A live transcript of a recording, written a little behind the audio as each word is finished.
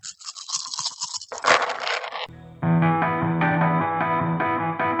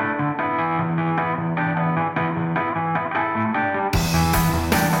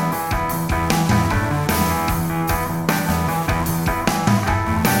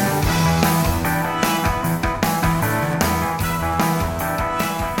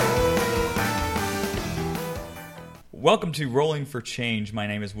Welcome to Rolling for Change. My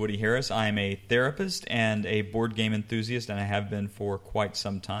name is Woody Harris. I am a therapist and a board game enthusiast, and I have been for quite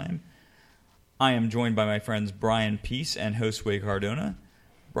some time. I am joined by my friends Brian Peace and Josue Cardona.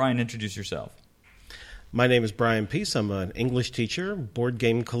 Brian, introduce yourself. My name is Brian Peace. I'm an English teacher, board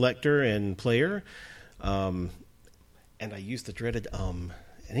game collector, and player. And I use the dreaded an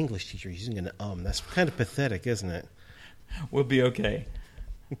English teacher using an That's kind of pathetic, isn't it? We'll be okay.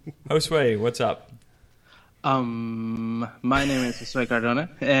 Josue, what's up? My name is Josue Cardona,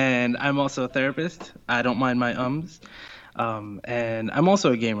 and I'm also a therapist. I don't mind my and I'm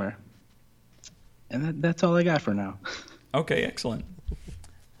also a gamer. And that's all I got for now. Okay, excellent.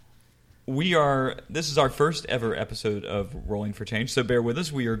 This is our first ever episode of Rolling for Change, so bear with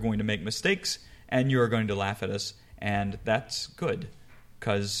us. We are going to make mistakes, and you are going to laugh at us, and that's good,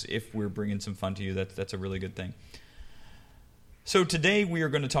 because if we're bringing some fun to you, that's a really good thing. So today we are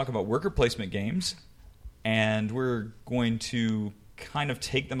going to talk about worker placement games, and we're going to kind of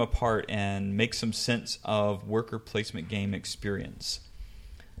take them apart and make some sense of worker placement game experience.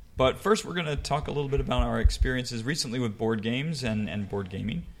 But first we're going to talk a little bit about our experiences recently with board games and board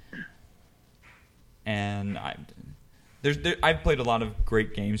gaming. And I've played a lot of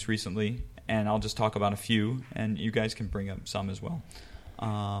great games recently, and I'll just talk about a few, and you guys can bring up some as well.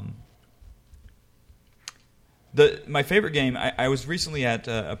 My favorite game, I was recently at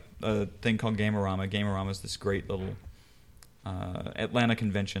a thing called Gamerama. Gamerama is this great little Atlanta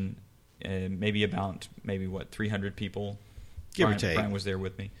convention, maybe 300 people. Give or take. Brian was there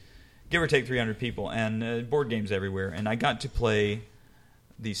with me. Give or take 300 people, and board games everywhere. And I got to play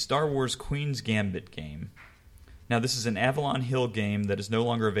the Star Wars Queen's Gambit game. Now, this is an Avalon Hill game that is no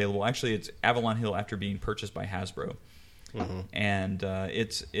longer available. Actually, it's Avalon Hill after being purchased by Hasbro. Mm-hmm. And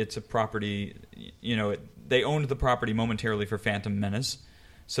it's a property, they owned the property momentarily for Phantom Menace,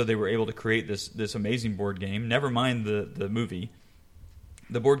 so they were able to create this amazing board game. Never mind the movie.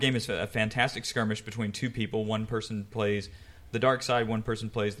 The board game is a fantastic skirmish between two people. One person plays the dark side, one person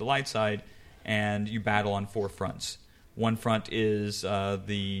plays the light side, and you battle on four fronts. One front is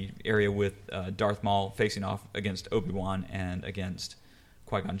the area with Darth Maul facing off against Obi-Wan and against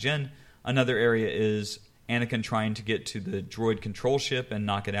Qui-Gon Jinn. Another area is Anakin trying to get to the droid control ship and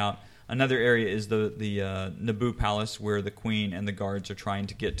knock it out. Another area is the Naboo Palace, where the Queen and the guards are trying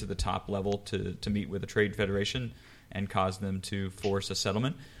to get to the top level to meet with the Trade Federation and cause them to force a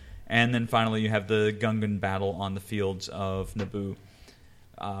settlement. And then finally you have the Gungan battle on the fields of Naboo.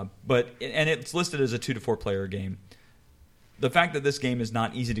 And it's listed as a 2 to 4 player game. The fact that this game is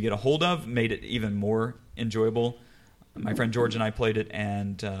not easy to get a hold of made it even more enjoyable. My friend George and I played it,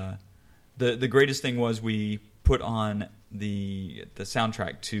 and the greatest thing was we put on the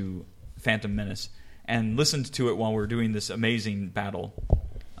soundtrack to Phantom Menace and listened to it while we were doing this amazing battle.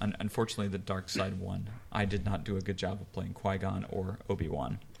 Unfortunately, the dark side won. I did not do a good job of playing Qui-Gon or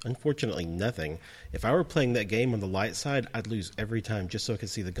Obi-Wan. Unfortunately, nothing. If I were playing that game on the light side, I'd lose every time just so I could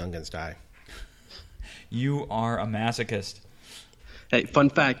see the Gungans die. You are a masochist. Hey,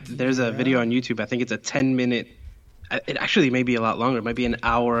 fun fact, there's a video on YouTube. I think it's a 10-minute... It actually may be a lot longer. It might be an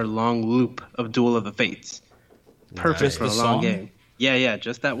hour-long loop of Duel of the Fates. Perfect for a long game. Yeah,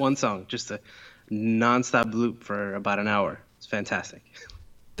 just that one song. Just a non-stop loop for about an hour. It's fantastic.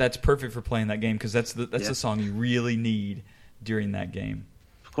 That's perfect for playing that game, because that's the song you really need during that game.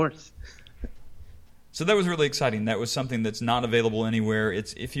 Of course. So that was really exciting. That was something that's not available anywhere.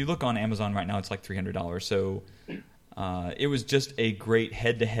 If you look on Amazon right now, it's like $300. So it was just a great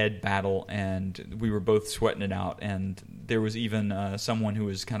head-to-head battle, and we were both sweating it out. And there was even someone who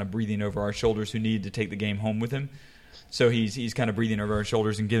was kind of breathing over our shoulders who needed to take the game home with him. So he's kind of breathing over our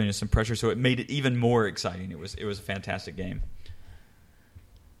shoulders and giving us some pressure. So it made it even more exciting. It was a fantastic game.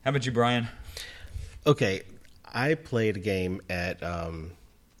 How about you, Brian? Okay, I played a game at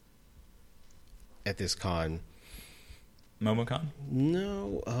this con. MomoCon?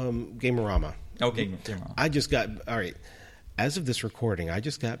 No, Gamerama. Oh, Gamerama. I just got... All right. As of this recording, I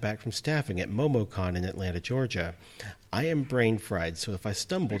just got back from staffing at MomoCon in Atlanta, Georgia. I am brain fried, so if I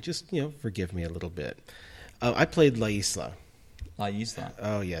stumble, just, forgive me a little bit. I played La Isla. La Isla.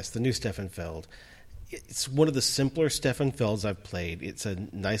 Oh, yes, the new Stefan Feld. It's one of the simpler Stefan Felds I've played. It's a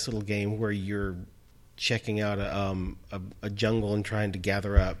nice little game where you're checking out a jungle and trying to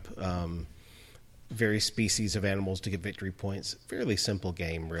gather up various species of animals to get victory points. Fairly simple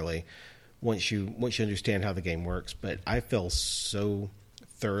game, really, once you understand how the game works. But I fell so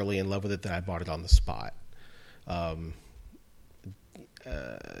thoroughly in love with it that I bought it on the spot.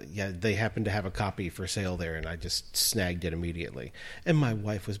 They happened to have a copy for sale there, and I just snagged it immediately. And my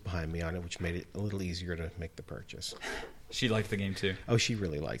wife was behind me on it, which made it a little easier to make the purchase. She liked the game too. Oh, she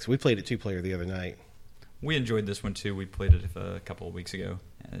really likes it. We played it 2-player the other night. We enjoyed this one too. We played it a couple of weeks ago.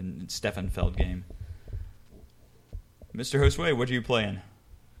 And Stefan Feld game. Mr. Josue, what are you playing?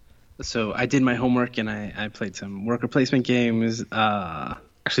 So I did my homework and I played some worker placement games.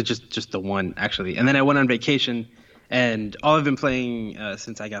 Actually, just the one, actually. And then I went on vacation, and all I've been playing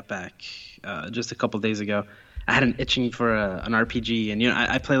since I got back just a couple days ago, I had an itching for an RPG. And,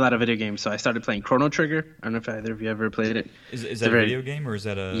 I play a lot of video games, so I started playing Chrono Trigger. I don't know if either of you ever played it. Is that a video game, or is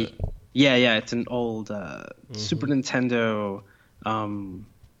that a... Yeah, it's an old Super Nintendo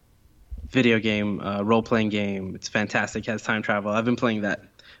video game, role-playing game. It's fantastic. It has time travel. I've been playing that.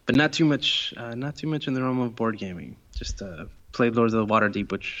 But not too much in the realm of board gaming. Just played Lords of the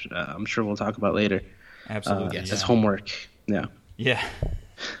Waterdeep, which I'm sure we'll talk about later. Absolutely. As homework. Yeah. Yeah.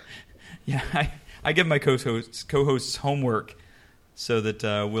 Yeah. I give my co-hosts homework so that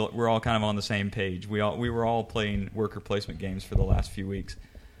we're all kind of on the same page. We were all playing worker placement games for the last few weeks.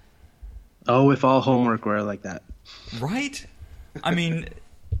 Oh, if all homework were like that. Right? I mean,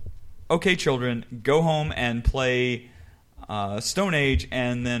 okay, children, go home and play Stone Age,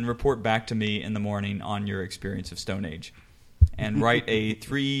 and then report back to me in the morning on your experience of Stone Age, and write a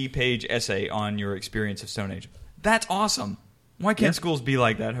 3-page essay on your experience of Stone Age. That's awesome. Why can't schools be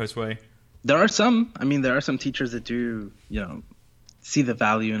like that, Josue? There are some. I mean, there are some teachers that do, see the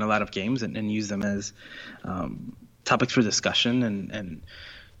value in a lot of games and use them as topics for discussion and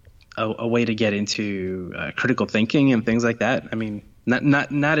a way to get into critical thinking and things like that. I mean,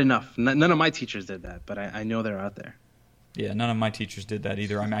 not enough. None of my teachers did that, but I know they're out there. Yeah, none of my teachers did that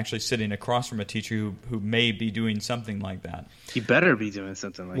either. I'm actually sitting across from a teacher who may be doing something like that. He better be doing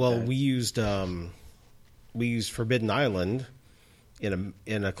something like that. Well, we used Forbidden Island in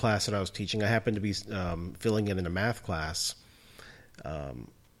a class that I was teaching. I happened to be filling in a math class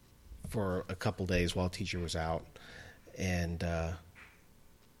for a couple days while a teacher was out, and I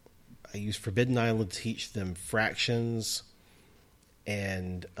used Forbidden Island to teach them fractions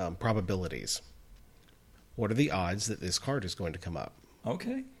and probabilities. What are the odds that this card is going to come up?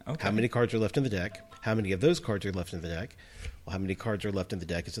 Okay. How many cards are left in the deck? How many of those cards are left in the deck? Well, how many cards are left in the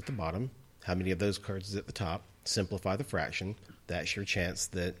deck is at the bottom. How many of those cards is at the top? Simplify the fraction. That's your chance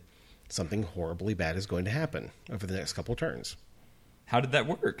that something horribly bad is going to happen over the next couple of turns. How did that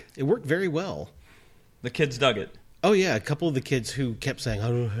work? It worked very well. The kids dug it. Oh, yeah. A couple of the kids who kept saying, I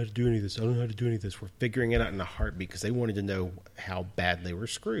don't know how to do any of this. I don't know how to do any of this, were figuring it out in a heartbeat because they wanted to know how bad they were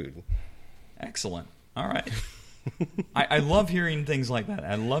screwed. Excellent. All right. I love hearing things like that.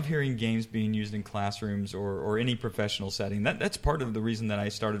 I love hearing games being used in classrooms or any professional setting. That's part of the reason that I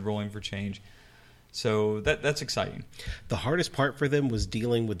started Rolling for Change. So that's exciting. The hardest part for them was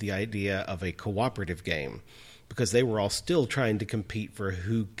dealing with the idea of a cooperative game because they were all still trying to compete for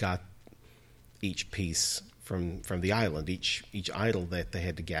who got each piece from the island, each idol that they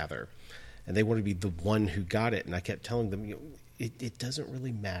had to gather. And they wanted to be the one who got it. And I kept telling them, it doesn't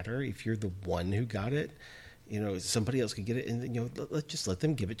really matter if you're the one who got it. Somebody else could get it, and let's let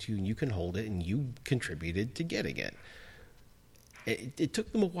them give it to you, and you can hold it, and you contributed to getting it. It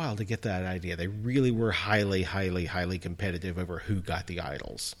took them a while to get that idea. They really were highly, highly, highly competitive over who got the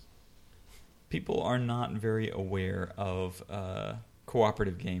idols. People are not very aware of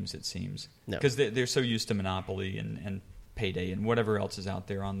cooperative games, it seems, because they're so used to Monopoly and Payday and whatever else is out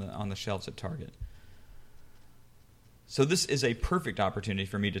there on the shelves at Target. So this is a perfect opportunity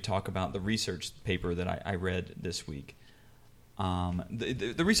for me to talk about the research paper that I read this week.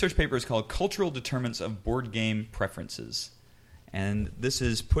 The research paper is called "Cultural Determinants of Board Game Preferences," and this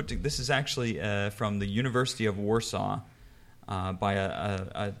is actually from the University of Warsaw by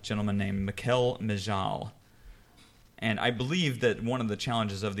a gentleman named Mikhail Mijal. And I believe that one of the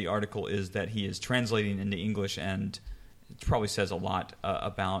challenges of the article is that he is translating into English, and it probably says a lot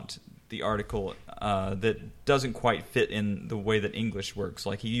about the article that doesn't quite fit in the way that English works.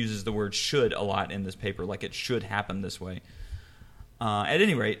 Like, he uses the word should a lot in this paper, like it should happen this way. At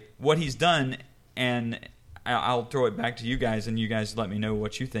any rate, what he's done, and I'll throw it back to you guys, and you guys let me know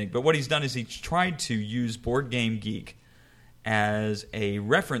what you think, but what he's done is he's tried to use Board Game Geek as a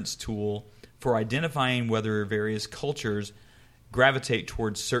reference tool for identifying whether various cultures gravitate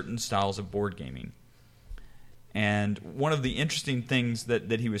towards certain styles of board gaming. And one of the interesting things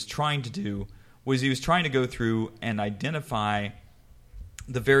that he was trying to do was he was trying to go through and identify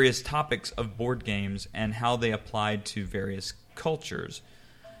the various topics of board games and how they applied to various cultures.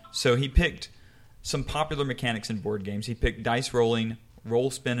 So he picked some popular mechanics in board games. He picked dice rolling,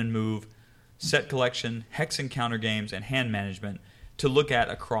 roll, spin, and move, set collection, hex and counter games, and hand management to look at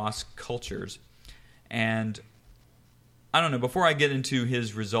across cultures. And I don't know, before I get into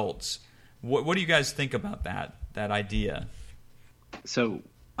his results, what do you guys think about that idea? So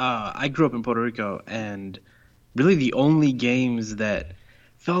I grew up in Puerto Rico, and really the only games that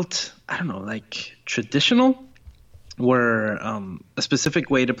felt, I don't know, like traditional were a specific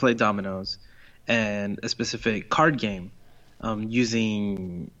way to play dominoes and a specific card game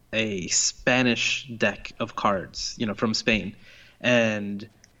using a Spanish deck of cards, from Spain. And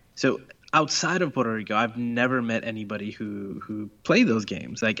so outside of Puerto Rico, I've never met anybody who played those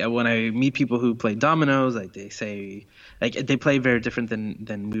games. Like when I meet people who play dominoes, like they say, like they play very different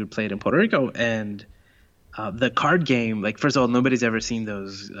than we would play it in Puerto Rico. And the card game, like first of all, nobody's ever seen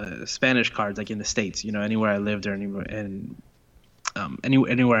those Spanish cards like in the States. Anywhere I lived or anywhere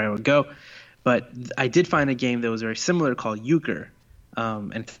I would go. But I did find a game that was very similar called Euchre,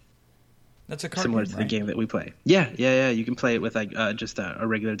 and that's a card similar game, to right? the game that we play. Yeah. You can play it with like just a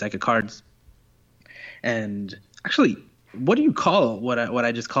regular deck of cards. And actually, what do you call what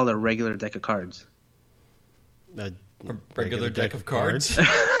I just called a regular deck of cards? A regular deck of cards.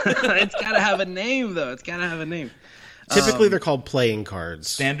 It's got to have a name, though. It's got to have a name. Typically, they're called playing cards.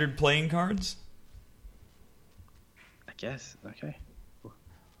 Standard playing cards? I guess. Okay.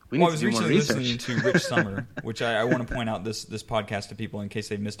 Well, I was recently listening to Rich Sommer, which I want to point out this podcast to people in case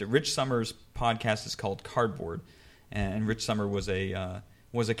they missed it. Rich Sommer's podcast is called Cardboard, and Rich Sommer was a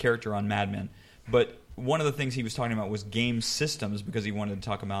character on Mad Men. But one of the things he was talking about was game systems, because he wanted to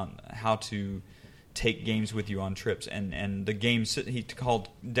talk about how to take games with you on trips. And the game he called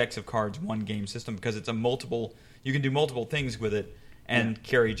decks of cards one game system because it's you can do multiple things with it and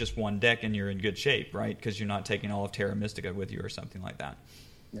carry just one deck and you're in good shape, right? Because you're not taking all of Terra Mystica with you or something like that.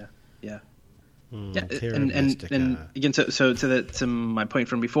 Yeah. Terra And Mystica. again, so to my point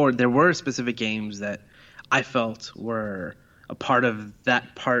from before, there were specific games that I felt were a part of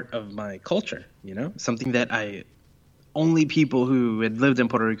that part of my culture. Something that only people who had lived in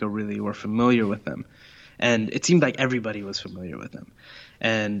Puerto Rico really were familiar with them, and it seemed like everybody was familiar with them.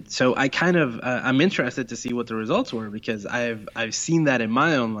 And so I kind of I'm interested to see what the results were, because I've seen that in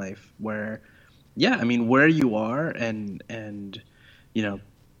my own life where, where you are and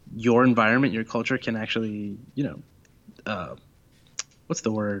your environment, your culture can actually, what's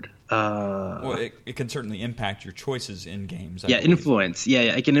the word? Well, it can certainly impact your choices in games. Influence. Yeah,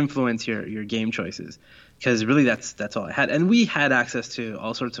 it can influence your game choices, because really that's all I had. And we had access to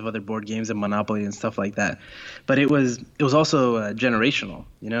all sorts of other board games and Monopoly and stuff like that. But it was also generational.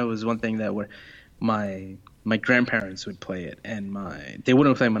 It was one thing that where my grandparents would play it, and they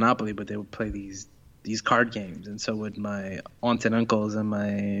wouldn't play Monopoly, but they would play these card games, and so would my aunts and uncles and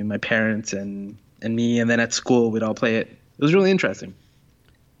my parents and me, and then at school we'd all play it. It was really interesting.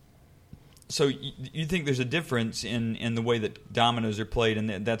 So you think there's a difference in the way that dominoes are played,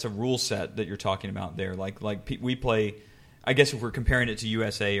 and that's a rule set that you're talking about there? Like we play, I guess if we're comparing it to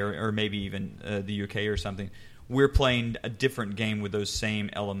USA or maybe even the UK or something, we're playing a different game with those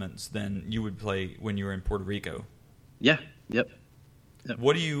same elements than you would play when you were in Puerto Rico. Yeah. Yep.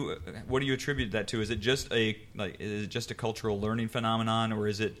 What do you attribute that to? Is it just a cultural learning phenomenon, or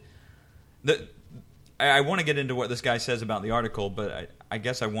is it that I want to get into what this guy says about the article, but I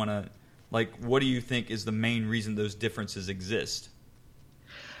guess I want to, what do you think is the main reason those differences exist?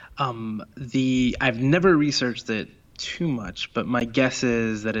 I've never researched it too much, but my guess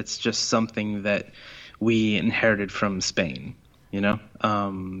is that it's just something that we inherited from Spain.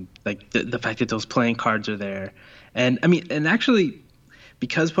 The fact that those playing cards are there, and actually,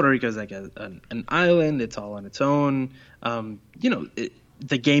 because Puerto Rico is like an island, it's all on its own.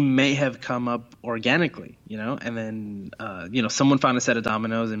 The game may have come up organically, and then someone found a set of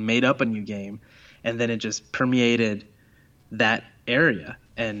dominoes and made up a new game, and then it just permeated that area,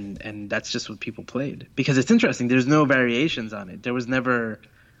 and that's just what people played. Because it's interesting, there's no variations on it. There was never,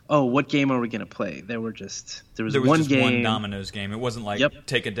 what game are we going to play? There was just one dominoes game. It wasn't like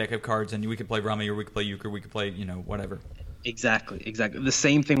take a deck of cards and we could play Rummy or we could play Euchre, we could play whatever. Exactly. The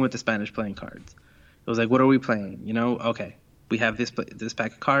same thing with the Spanish playing cards. It was like, what are we playing? Okay, we have this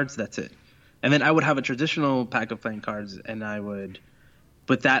pack of cards. That's it. And then I would have a traditional pack of playing cards, and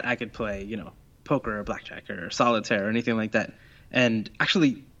with that I could play, poker or blackjack or solitaire or anything like that. And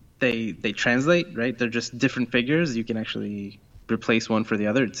actually, they translate, right? They're just different figures. You can actually replace one for the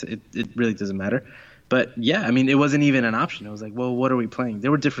other. It really doesn't matter. But yeah, it wasn't even an option. It was like, well, what are we playing?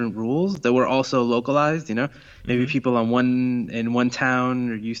 There were different rules that were also localized. Maybe people in one town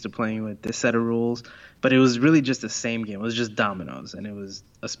are used to playing with this set of rules, but it was really just the same game. It was just dominoes, and it was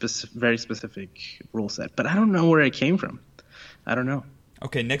a very specific rule set. But I don't know where it came from. I don't know.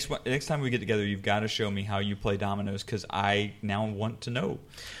 Okay, next time we get together, you've got to show me how you play dominoes, because I now want to know.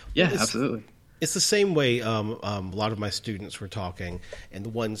 Yeah, absolutely. It's the same way a lot of my students were talking, and the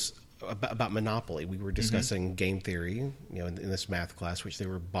ones about Monopoly. We were discussing game theory, in this math class, which they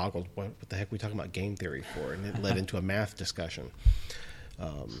were boggled. What the heck are we talking about game theory for? And it led into a math discussion,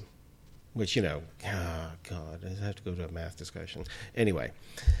 which, God, I have to go to a math discussion. Anyway,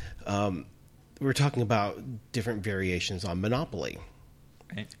 we were talking about different variations on Monopoly,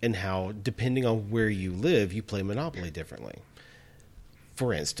 right, and how, depending on where you live, you play Monopoly differently.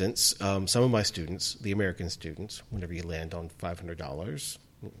 For instance, some of my students, the American students, whenever you land on $500,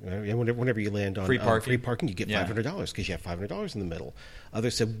 whenever you land on free parking, you get $500 because you have $500 in the middle.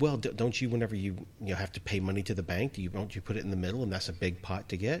 Others said, well, don't you, whenever you have to pay money to the bank, don't you put it in the middle, and that's a big pot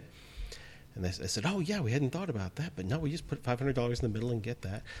to get? And I said, oh, yeah, we hadn't thought about that, but no, we just put $500 in the middle and get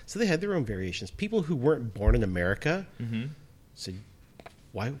that. So they had their own variations. People who weren't born in America said,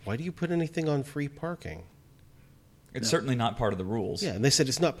 why do you put anything on free parking? It's certainly not part of the rules. Yeah, and they said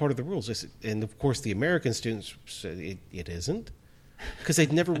it's not part of the rules. And, of course, the American students said it isn't, because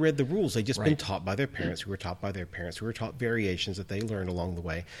they'd never read the rules. They'd just been taught by their parents, who were taught by their parents, who were taught variations that they learned along the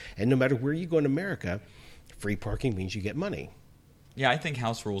way. And no matter where you go in America, free parking means you get money. Yeah, I think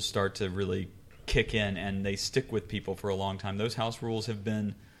house rules start to really kick in, and they stick with people for a long time. Those house rules have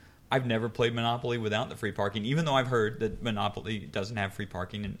been... I've never played Monopoly without the free parking, even though I've heard that Monopoly doesn't have free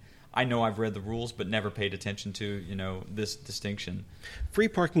parking, and I know I've read the rules, but never paid attention to, this distinction. Free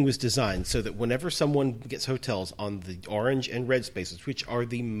parking was designed so that whenever someone gets hotels on the orange and red spaces, which are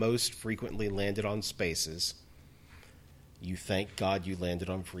the most frequently landed on spaces, you thank God you landed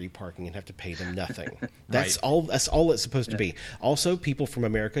on free parking and have to pay them nothing. That's all. That's all it's supposed to be. Also, people from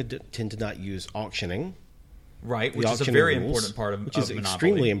America tend to not use auctioning. Right, which is a very important part of which is Monopoly.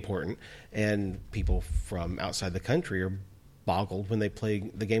 Extremely important. And people from outside the country are boggled when they play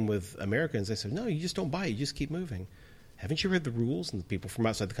the game with Americans. They say, no, you just don't buy it. You just keep moving. Haven't you read the rules? And the people from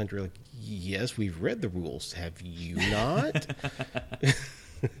outside the country are like, yes, we've read the rules. Have you not?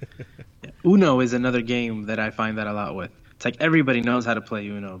 Uno is another game that I find that a lot with. It's like everybody knows how to play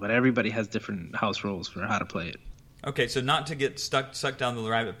Uno, but everybody has different house rules for how to play it. Okay, so not to get sucked down the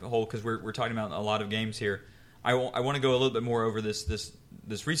rabbit hole, because we're talking about a lot of games here, I want to go a little bit more over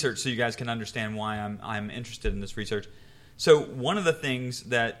this research so you guys can understand why I'm interested in this research. So one of the things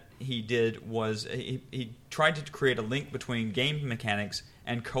that he did was he tried to create a link between game mechanics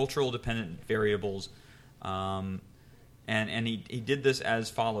and cultural dependent variables, and he did this as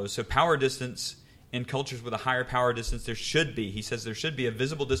follows. So power distance in cultures with a higher power distance, he says there should be a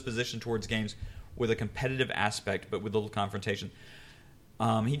visible disposition towards games with a competitive aspect but with little confrontation.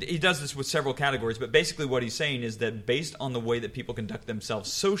 He does this with several categories, but basically what he's saying is that based on the way that people conduct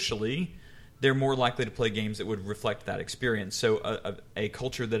themselves socially, they're more likely to play games that would reflect that experience. So a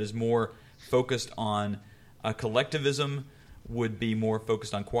culture that is more focused on collectivism would be more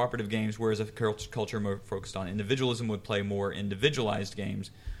focused on cooperative games, whereas a culture more focused on individualism would play more individualized games.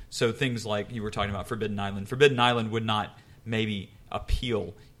 So things like you were talking about Forbidden Island. Forbidden Island would not maybe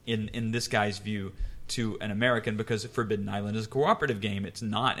appeal in this guy's view to an American, because Forbidden Island is a cooperative game. It's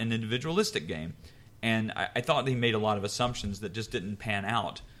not an individualistic game. And I thought he made a lot of assumptions that just didn't pan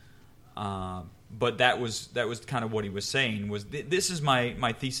out. But that was kind of what he was saying. Was this is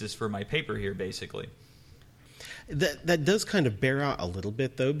my thesis for my paper here, basically. That does kind of bear out a little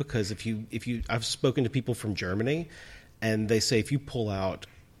bit, though, because if you I've spoken to people from Germany, and they say if you pull out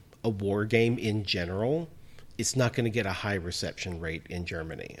a war game in general, it's not going to get a high reception rate in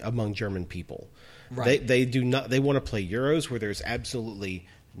Germany among German people. Right. They do not. They want to play Euros where there's absolutely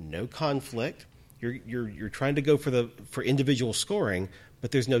no conflict. You're trying to go for individual scoring,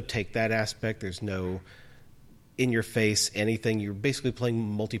 but there's no take that aspect. There's no in your face anything. You're basically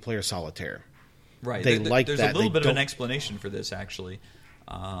playing multiplayer solitaire. Right. They like there's that. There's a little bit of an explanation for this, actually,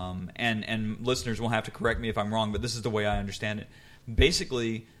 and listeners will have to correct me if I'm wrong, but this is the way I understand it.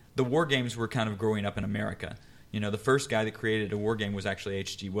 Basically, the war games were kind of growing up in America. The first guy that created a war game was actually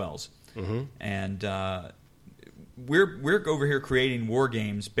H.G. Wells. Mm-hmm. And we're over here creating war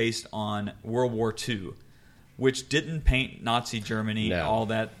games based on World War II, which didn't paint Nazi Germany all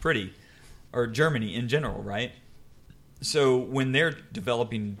that pretty, or Germany in general, right? So when they're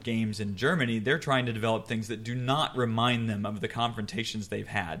developing games in Germany, they're trying to develop things that do not remind them of the confrontations they've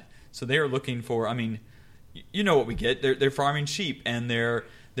had. So they are looking for, you know what we get. They're farming sheep, and they're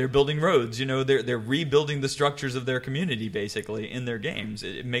building roads. They're rebuilding the structures of their community, basically, in their games.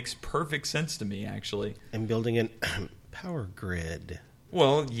 It makes perfect sense to me, actually. And building an power grid.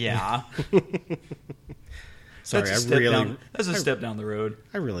 Well, yeah. Sorry, that's a step down the road.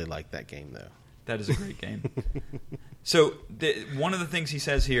 I really like that game, though. That is a great game. So one of the things he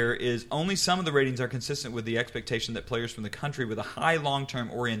says here is only some of the ratings are consistent with the expectation that players from the country with a high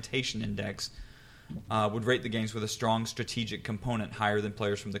long-term orientation index would rate the games with a strong strategic component higher than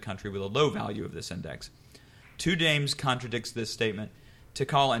players from the country with a low value of this index. Two games contradicts this statement,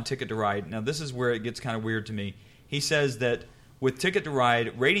 Tikal and Ticket to Ride. Now, this is where it gets kind of weird to me. He says that with Ticket to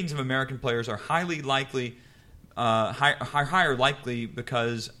Ride, ratings of American players are highly likely, higher likely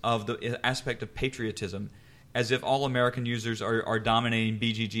because of the aspect of patriotism, as if all American users are dominating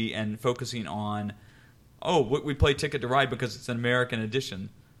BGG and focusing on, we play Ticket to Ride because it's an American edition.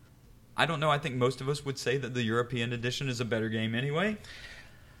 I don't know. I think most of us would say that the European edition is a better game anyway.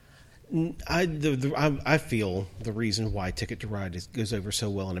 I feel the reason why Ticket to Ride goes over so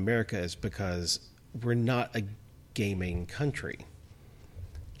well in America is because we're not a gaming country.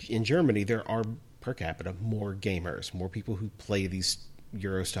 In Germany, there are per capita more gamers, more people who play these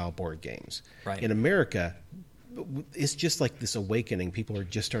Euro-style board games. Right. In America, it's just like this awakening. People are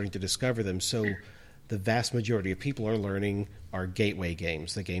just starting to discover them. So the vast majority of people are learning our gateway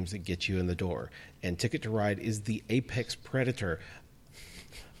games, the games that get you in the door. And Ticket to Ride is the apex predator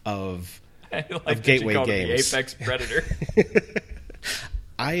of gateway games. The apex predator.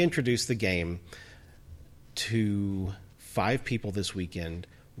 I introduced the game to 5 people this weekend.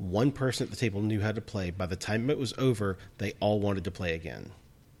 One person at the table knew how to play. By the time it was over, they all wanted to play again.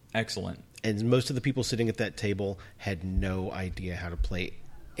 Excellent. And most of the people sitting at that table had no idea how to play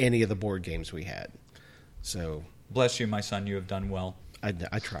any of the board games we had. So, bless you, my son. You have done well. I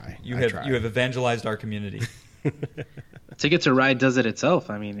try. You have evangelized our community. Ticket to Ride does it itself.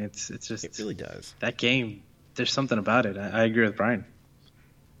 I mean, it's just, it really does. That game, there's something about it. I agree with Brian.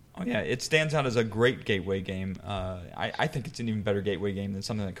 Oh yeah, it stands out as a great gateway game. I think it's an even better gateway game than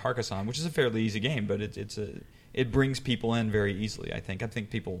something like Carcassonne, which is a fairly easy game, but it brings people in very easily. I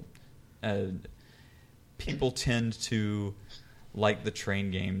think people tend to like the train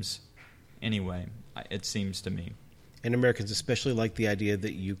games anyway. It seems to me. And Americans especially like the idea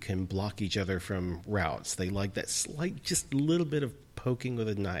that you can block each other from routes. They like that slight, just little bit of poking with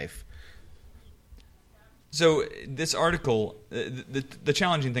a knife. So this article, the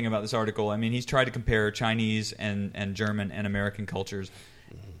challenging thing about this article, I mean, he's tried to compare Chinese and German and American cultures,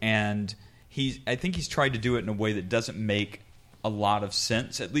 and I think he's tried to do it in a way that doesn't make a lot of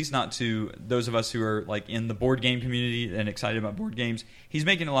sense, at least not to those of us who are like in the board game community and excited about board games. He's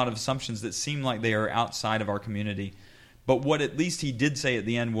making a lot of assumptions that seem like they are outside of our community. But what at least he did say at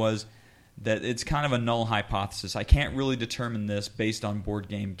the end was that it's kind of a null hypothesis. I can't really determine this based on Board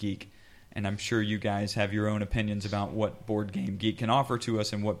Game Geek. And I'm sure you guys have your own opinions about what Board Game Geek can offer to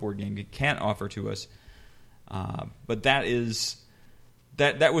us and what Board Game Geek can't offer to us. But that was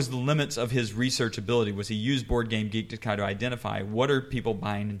the limits of his research ability. Was he used Board Game Geek to kind of identify what are people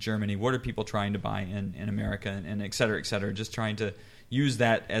buying in Germany, what are people trying to buy in America, and et cetera, just trying to use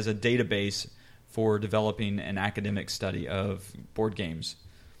that as a database for developing an academic study of board games.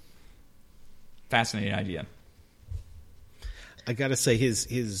 Fascinating idea. I got to say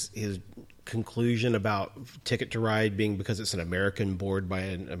his conclusion about Ticket to Ride being because it's an American board by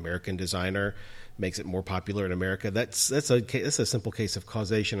an American designer makes it more popular in America. That's a simple case of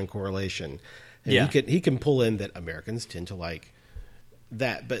causation and correlation. And yeah. he can pull in that Americans tend to like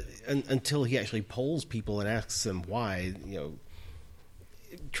that, but until he actually polls people and asks them why,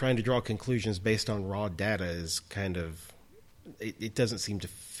 trying to draw conclusions based on raw data is kind of it doesn't seem to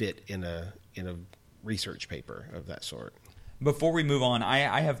fit in a research paper of that sort. Before we move on,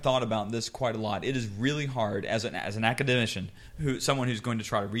 I have thought about this quite a lot. It is really hard as an academician, someone who's going to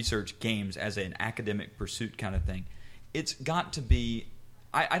try to research games as an academic pursuit kind of thing. It's got to be.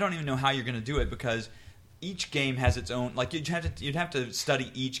 I don't even know how you're going to do it because each game has its own. Like you'd have to study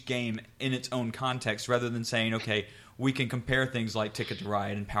each game in its own context rather than saying, okay, we can compare things like Ticket to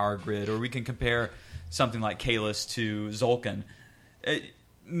Ride and Power Grid, or we can compare something like Caylus to Tzolk'in.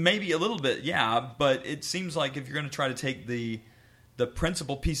 Maybe a little bit, yeah, but it seems like if you're going to try to take the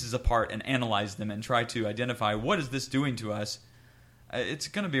principal pieces apart and analyze them and try to identify what is this doing to us, it's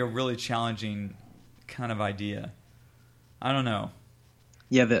going to be a really challenging kind of idea. I don't know.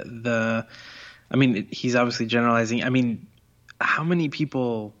 Yeah, I mean, he's obviously generalizing. I mean, how many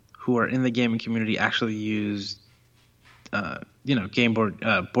people who are in the gaming community actually use,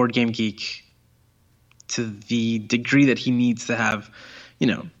 Board Game Geek to the degree that he needs to have,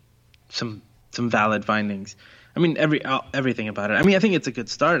 some valid findings. I mean, everything about it. I mean, I think it's a good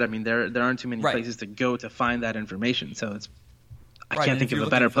start. I mean, there aren't too many places to go to find that information. So I can't think of a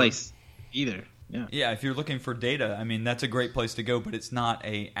better place either. Yeah. Yeah, if you're looking for data, I mean, that's a great place to go, but it's not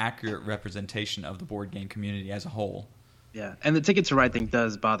an accurate representation of the board game community as a whole. Yeah, and the Ticket to Ride thing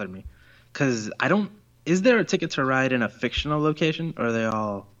does bother me because is there a Ticket to Ride in a fictional location, or are they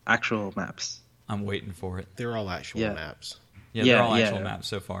all actual maps? I'm waiting for it. They're all actual maps. Yeah, they're all actual maps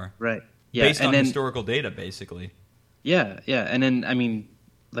so far. Right. based on historical data, basically. Yeah, and then I mean,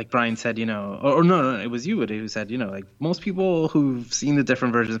 like Brian said, or no, it was you who said, like most people who've seen the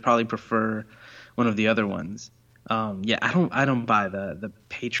different versions probably prefer one of the other ones. I don't buy the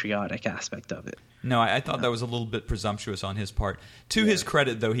patriotic aspect of it. No, I thought that was a little bit presumptuous on his part. To his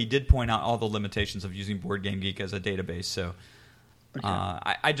credit, though, he did point out all the limitations of using BoardGameGeek as a database. So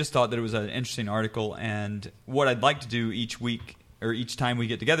I just thought that it was an interesting article. And what I'd like to do each week or each time we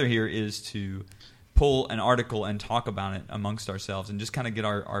get together here is to pull an article and talk about it amongst ourselves and just kind of get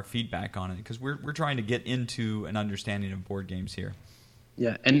our feedback on it, because we're trying to get into an understanding of board games here.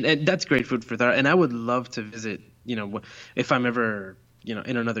 Yeah, and that's great food for thought. And I would love to visit, if I'm ever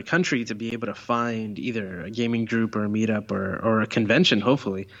in another country, to be able to find either a gaming group or a meetup or a convention,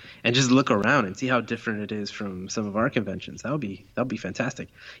 hopefully, and just look around and see how different it is from some of our conventions. That would be fantastic.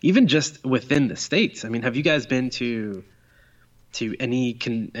 Even just within the States. I mean, have you guys been to any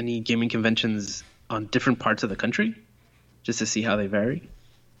gaming conventions on different parts of the country, just to see how they vary?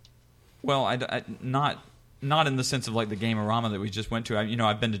 Well, I not in the sense of like the Game-O-Rama that we just went to.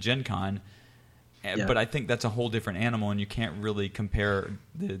 I've been to Gen Con. Yeah. But I think that's a whole different animal, and you can't really compare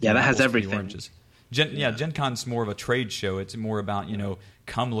the that has everything. Gen Con's more of a trade show. It's more about,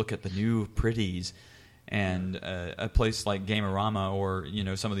 come look at the new pretties. And a place like Game-O-Rama or,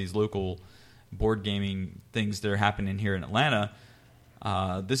 some of these local board gaming things that are happening here in Atlanta,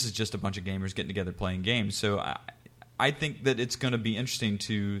 this is just a bunch of gamers getting together playing games. So I think that it's going to be interesting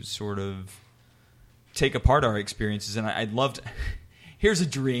to sort of take apart our experiences, and I'd love to... Here's a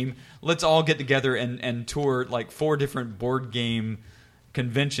dream. Let's all get together and tour like 4 different board game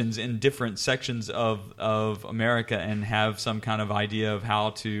conventions in different sections of America and have some kind of idea of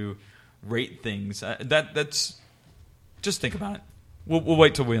how to rate things. That's just think about it. We'll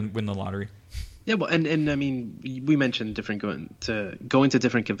wait till we win the lottery. Yeah, well, and I mean, we mentioned going to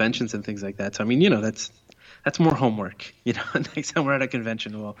different conventions and things like that. So I mean, that's more homework. Next time we're at a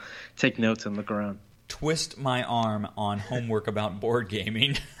convention, we'll take notes and look around. Twist my arm on homework about board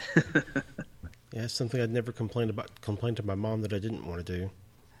gaming. Yeah, it's something I'd never complained to my mom that I didn't want to do.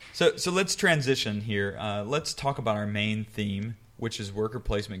 So let's transition here. Let's talk about our main theme, which is worker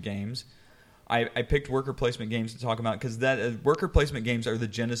placement games. I picked worker placement games to talk about because worker placement games are the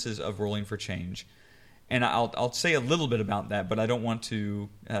genesis of Rolling for Change. And I'll say a little bit about that, but I don't want to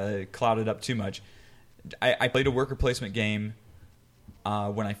cloud it up too much. I played a worker placement game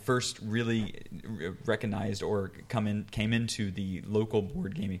when I first really recognized or came into the local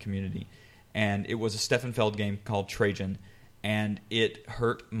board gaming community. And it was a Stefan Feld game called Trajan, and it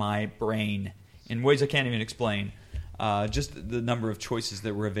hurt my brain in ways I can't even explain, just the number of choices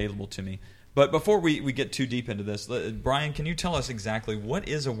that were available to me. But before we get too deep into this, Brian, can you tell us exactly what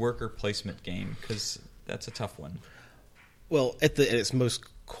is a worker placement game? Because that's a tough one. Well, at its most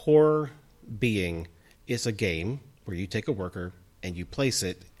core being, it's a game where you take a worker and you place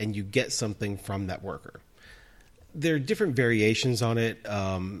it, and you get something from that worker. There are different variations on it.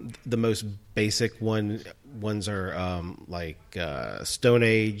 The most basic ones are like Stone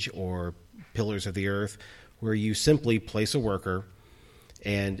Age or Pillars of the Earth, where you simply place a worker,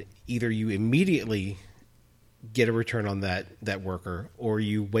 and either you immediately get a return on that worker, or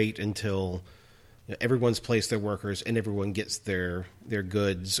you wait until everyone's placed their workers and everyone gets their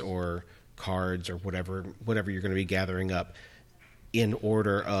goods or cards or whatever you're going to be gathering up in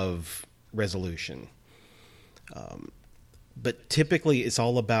order of resolution. But typically it's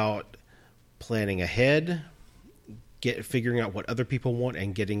all about planning ahead, figuring out what other people want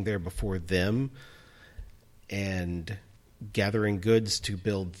and getting there before them, and gathering goods to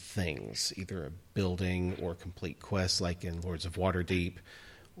build things, either a building or complete quests like in Lords of Waterdeep,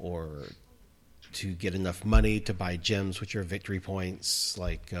 or to get enough money to buy gems, which are victory points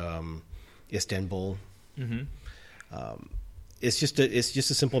like Istanbul. Mm-hmm. It's just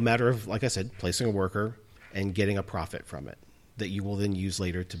a simple matter of, like I said, placing a worker and getting a profit from it that you will then use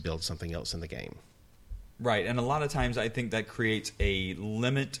later to build something else in the game. Right, and a lot of times I think that creates a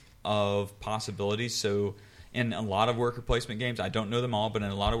limit of possibilities. So in a lot of worker placement games, I don't know them all, but in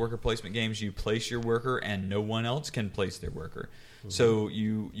a lot of worker placement games, you place your worker and no one else can place their worker. Mm-hmm. So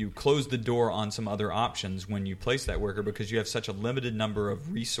you close the door on some other options when you place that worker because you have such a limited number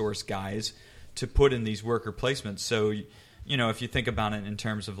of resource guys to put in these worker placements. So if you think about it in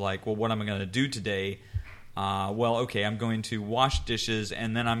terms of like, well, what am I going to do today? I'm going to wash dishes,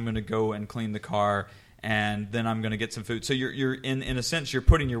 and then I'm going to go and clean the car, and then I'm going to get some food. So you're in a sense, you're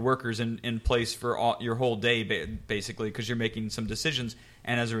putting your workers in place for your whole day, basically, because you're making some decisions,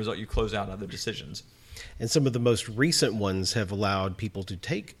 and as a result, you close out other decisions. And some of the most recent ones have allowed people to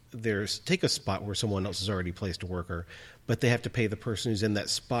take a spot where someone else has already placed a worker, but they have to pay the person who's in that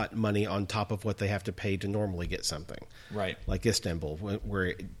spot money on top of what they have to pay to normally get something. Right. Like Istanbul,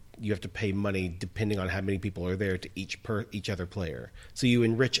 where you have to pay money depending on how many people are there to each other player. So you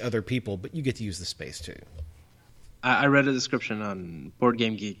enrich other people, but you get to use the space too. I read a description on Board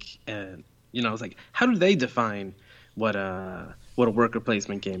Game Geek, and I was like, how do they define what a worker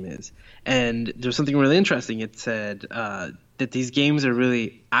placement game is? And there's something really interesting. It said that these games are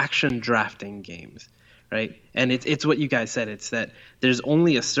really action drafting games, right? And it's what you guys said. It's that there's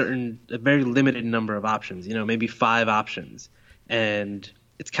only a very limited number of options. Maybe 5 options, and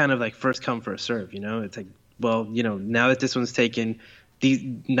it's kind of like first come first serve. It's like, well, now that this one's taken,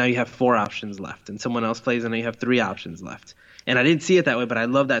 now you have 4 options left, and someone else plays, and now you have 3 options left. And I didn't see it that way, but I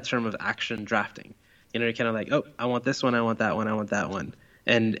love that term of action drafting. You're kind of like, oh, I want this one, I want that one, I want that one.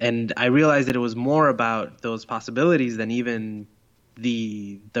 And I realized that it was more about those possibilities than even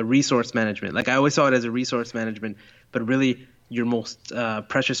the resource management. Like, I always saw it as a resource management, but really your most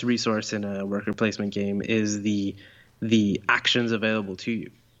precious resource in a worker placement game is the actions available to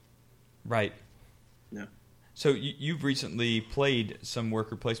you. Right. Yeah. So you've recently played some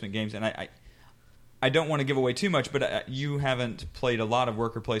worker placement games, and I don't want to give away too much, but you haven't played a lot of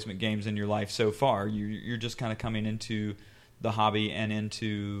worker placement games in your life so far. You're just kind of coming into the hobby and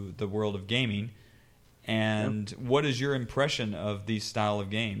into the world of gaming. And What is your impression of these style of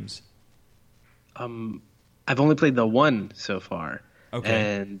games? I've only played the one so far.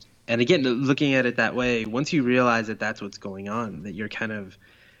 Okay. And again, looking at it that way, once you realize that that's what's going on, that you're kind of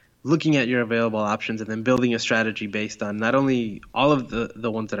looking at your available options and then building a strategy based on not only all of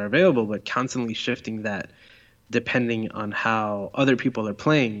the ones that are available, but constantly shifting that depending on how other people are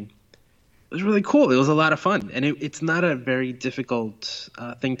playing. It was really cool. It was a lot of fun. And it's not a very difficult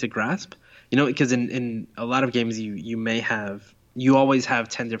thing to grasp, because in a lot of games you always have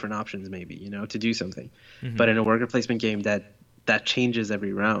 10 different options maybe, to do something. Mm-hmm. But in a worker placement game that changes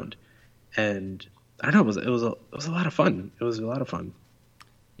every round. And I don't know, it was a lot of fun. It was a lot of fun.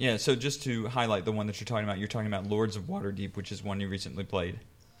 Yeah, so just to highlight the one that you're talking about Lords of Waterdeep, which is one you recently played.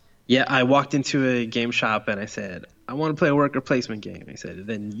 Yeah, I walked into a game shop and I said, I want to play a worker placement game. He said,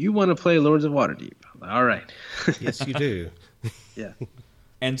 then you want to play Lords of Waterdeep. I'm like, all right. Yes, you do. Yeah.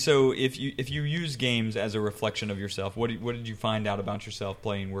 And so if you use games as a reflection of yourself, what did you find out about yourself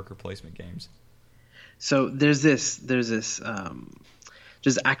playing worker placement games? So there's this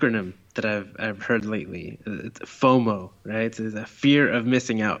just acronym that I've heard lately. It's FOMO, right? It's a fear of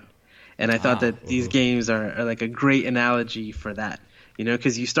missing out. And I thought that these games are like a great analogy for that,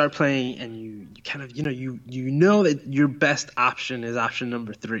 because you start playing and you kind of, you know that your best option is option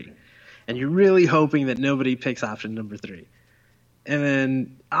number 3. And you're really hoping that nobody picks option number 3. And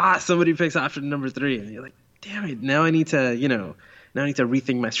then, somebody picks option number 3. And you're like, damn it, now I need to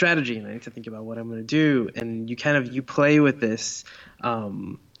rethink my strategy, and I need to think about what I'm going to do. And you play with this,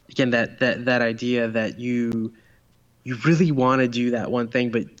 again, that idea that you really want to do that one thing,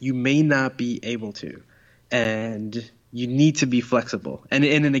 but you may not be able to, and you need to be flexible. And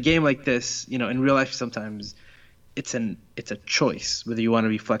in a game like this, in real life, sometimes it's a choice whether you want to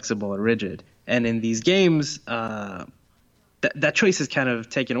be flexible or rigid. And in these games, that choice is kind of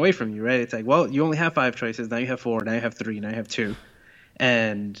taken away from you, right? It's like, well, you only have 5 choices. Now you have 4. Now you have 3. Now you have 2.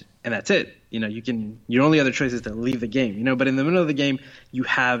 And that's it. Your only other choice is to leave the game, but in the middle of the game,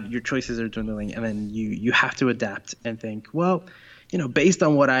 your choices are dwindling, and then you have to adapt and think, well, based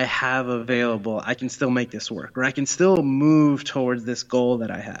on what I have available, I can still make this work, or I can still move towards this goal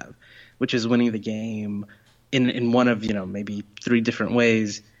that I have, which is winning the game in one of, maybe 3 different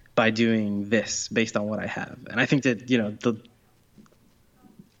ways by doing this based on what I have. And I think that,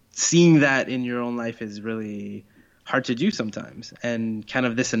 seeing that in your own life is really hard to do sometimes, and kind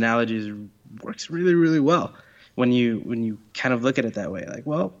of this analogy works really, really well when you kind of look at it that way. Like,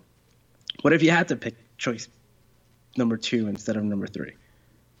 well, what if you had to pick choice number 2 instead of number 3?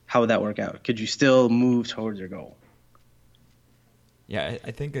 How would that work out? Could you still move towards your goal? Yeah,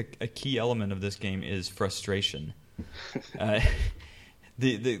 I think a key element of this game is frustration.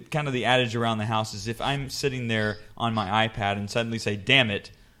 The kind of the adage around the house is, if I'm sitting there on my iPad and suddenly say, damn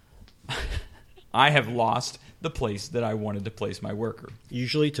it, I have lost the place that I wanted to place my worker.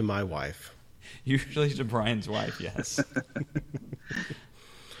 Usually to my wife. Usually to Brian's wife, yes.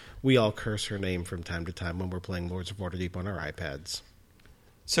 We all curse her name from time to time when we're playing Lords of Waterdeep on our iPads.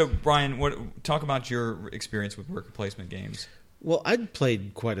 So, Brian, talk about your experience with worker placement games. Well, I'd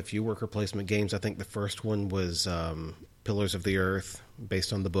played quite a few worker placement games. I think the first one was Pillars of the Earth,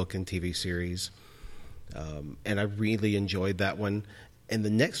 based on the book and TV series. And I really enjoyed that one. And the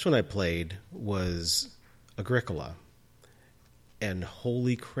next one I played was Agricola. And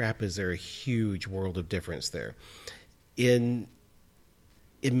holy crap, is there a huge world of difference there. In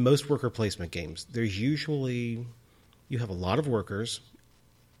most worker placement games, there's usually, you have a lot of workers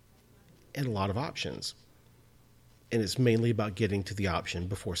and a lot of options. And it's mainly about getting to the option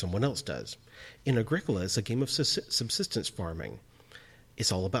before someone else does. In Agricola, it's a game of subsistence farming.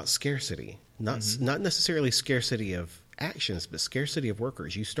 It's all about scarcity, not necessarily scarcity of actions, but scarcity of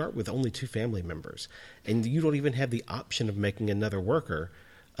workers. You start with only 2 family members, and you don't even have the option of making another worker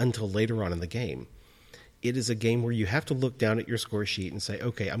until later on in the game. It is a game where you have to look down at your score sheet and say,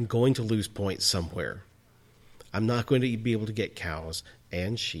 okay, I'm going to lose points somewhere. I'm not going to be able to get cows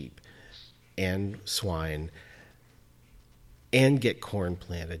and sheep and swine and get corn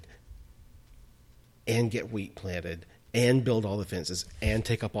planted and get wheat planted and build all the fences and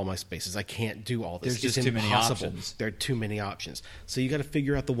take up all my spaces. I can't do all this. There's just too many options. There are too many options. So you got to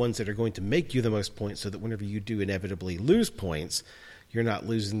figure out the ones that are going to make you the most points so that whenever you do inevitably lose points, you're not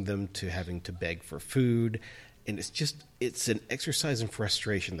losing them to having to beg for food. And it's an exercise in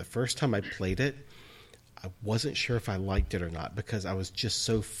frustration. The first time I played it, I wasn't sure if I liked it or not because I was just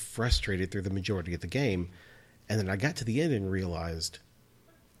so frustrated through the majority of the game. And then I got to the end and realized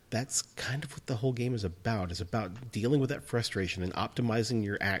that's kind of what the whole game is about. It's about dealing with that frustration and optimizing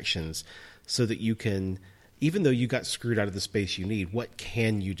your actions so that you can, even though you got screwed out of the space you need, what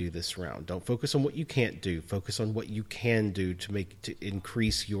can you do this round? Don't focus on what you can't do. Focus on what you can do to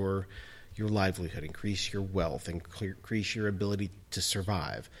increase your livelihood, increase your wealth, increase your ability to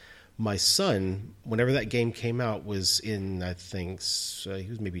survive. My son, whenever that game came out, was in, I think, he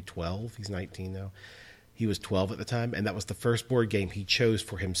was maybe 12. He's 19 now. He was 12 at the time, and that was the first board game he chose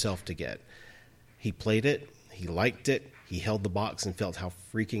for himself to get. He played it. He liked it. He held the box and felt how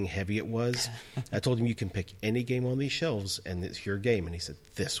freaking heavy it was. I told him, you can pick any game on these shelves, and it's your game. And he said,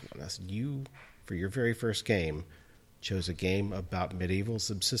 this one. I said, you, for your very first game, chose a game about medieval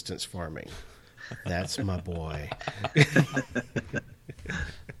subsistence farming. That's my boy.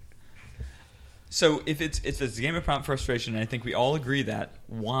 So if it's a game about frustration, and I think we all agree that,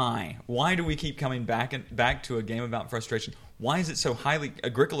 why do we keep coming back to a game about frustration? Why is it so highly?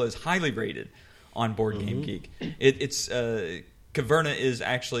 Agricola is highly rated on Board Game Geek. It's Caverna is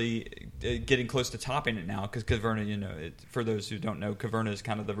actually getting close to topping it now because Caverna, for those who don't know, Caverna is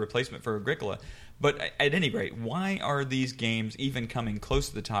kind of the replacement for Agricola. But at any rate, why are these games even coming close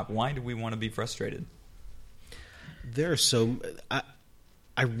to the top? Why do we want to be frustrated? There are so.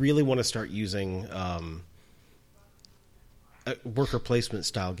 I really want to start using worker placement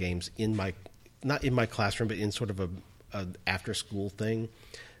style games not in my classroom, but in sort of a after school thing,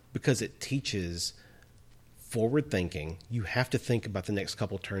 because it teaches forward thinking. You have to think about the next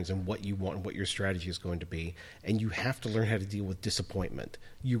couple turns and what you want and what your strategy is going to be, and you have to learn how to deal with disappointment.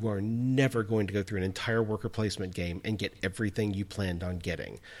 You are never going to go through an entire worker placement game and get everything you planned on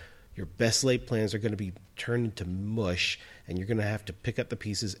getting. Your best laid plans are going to be turned into mush, and you're going to have to pick up the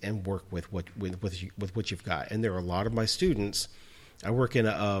pieces and work with what you've got. And there are a lot of my students. I work in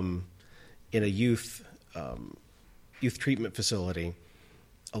a youth treatment facility.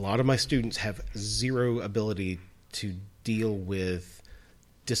 A lot of my students have zero ability to deal with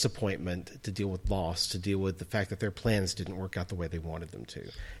disappointment, to deal with loss, to deal with the fact that their plans didn't work out the way they wanted them to.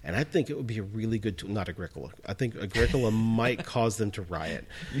 And I think it would be a really good tool. Not Agricola. I think Agricola might cause them to riot.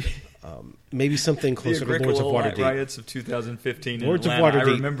 Maybe something closer to Lords of Waterdeep. Riots of 2015 Lords in Atlanta. of Waterdeep.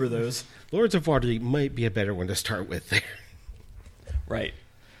 I remember those. Lords of Waterdeep might be a better one to start with there. Right.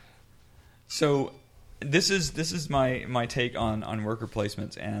 So this is my take on worker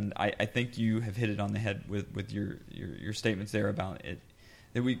placements, and I think you have hit it on the head with your statements there about it.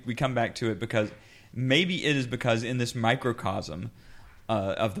 That we come back to it because maybe it is because in this microcosm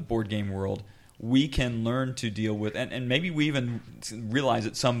of the board game world, we can learn to deal with, and maybe we even realize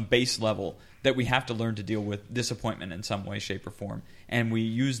at some base level that we have to learn to deal with disappointment in some way, shape, or form. And we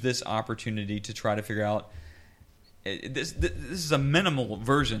use this opportunity to try to figure out, this is a minimal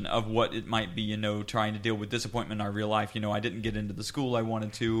version of what it might be, trying to deal with disappointment in our real life. I didn't get into the school I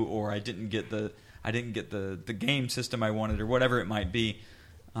wanted to, or I didn't get the game system I wanted, or whatever it might be.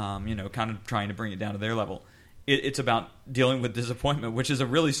 Kind of trying to bring it down to their level. It's about dealing with disappointment, which is a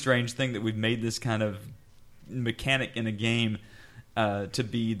really strange thing that we've made this kind of mechanic in a game to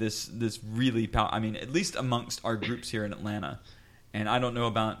be this really powerful. I mean, at least amongst our groups here in Atlanta, and I don't know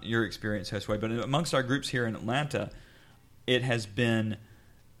about your experience, Josue, but amongst our groups here in Atlanta, it has been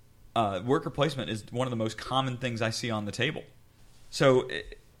worker placement is one of the most common things I see on the table. So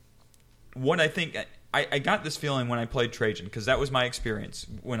what I think... I got this feeling when I played Trajan, because that was my experience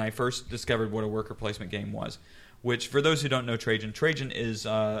when I first discovered what a worker placement game was which for those who don't know Trajan is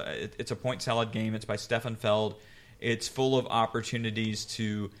it's a point salad game. It's by Stefan Feld. It's full of opportunities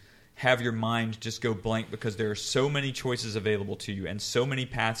to have your mind just go blank because there are so many choices available to you and so many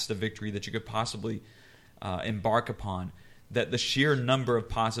paths to victory that you could possibly embark upon, that the sheer number of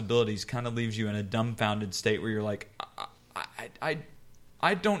possibilities kind of leaves you in a dumbfounded state where you're like,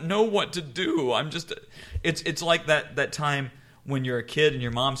 I don't know what to do. It's like that time when you're a kid and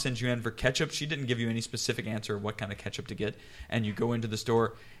your mom sends you in for ketchup. She didn't give you any specific answer of what kind of ketchup to get, and you go into the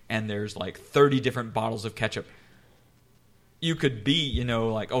store and there's like 30 different bottles of ketchup. You could be,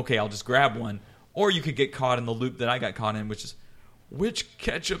 like, okay, I'll just grab one, or you could get caught in the loop that I got caught in, which is, which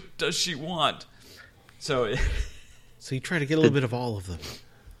ketchup does she want? So you try to get a little bit of all of them.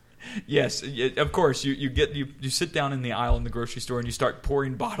 Yes, of course. You sit down in the aisle in the grocery store and you start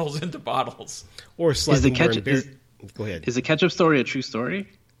pouring bottles into bottles. Or slightly more go ahead. Is the ketchup story a true story?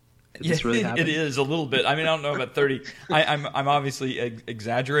 Yes, really it is a little bit. I mean, I don't know about 30. I'm obviously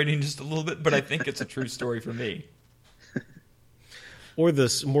exaggerating just a little bit, but I think it's a true story for me. Or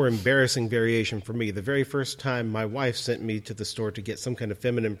this more embarrassing variation for me. The very first time my wife sent me to the store to get some kind of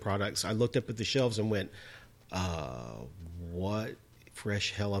feminine products, I looked up at the shelves and went, what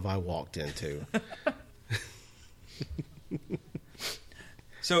fresh hell have I walked into?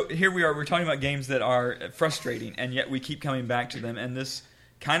 So here we are. We're talking about games that are frustrating, and yet we keep coming back to them. And this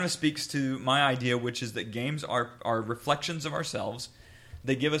kind of speaks to my idea, which is that games are reflections of ourselves.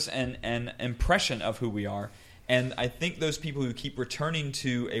 They give us an impression of who we are. And I think those people who keep returning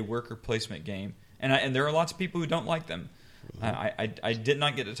to a worker placement game, and there are lots of people who don't like them. I did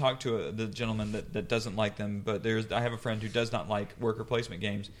not get to talk to the gentleman that doesn't like them, but I have a friend who does not like worker placement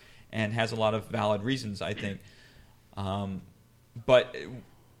games and has a lot of valid reasons, I think. But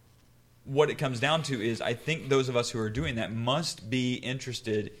what it comes down to is I think those of us who are doing that must be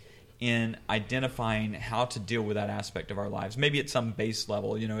interested in identifying how to deal with that aspect of our lives. Maybe at some base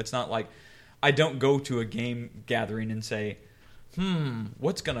level. It's not like I don't go to a game gathering and say,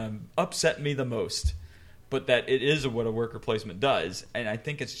 what's going to upset me the most? But that it is what a worker placement does. And I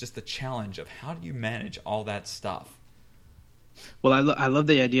think it's just the challenge of how do you manage all that stuff? Well, I love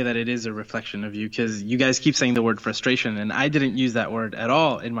the idea that it is a reflection of you, because you guys keep saying the word frustration, and I didn't use that word at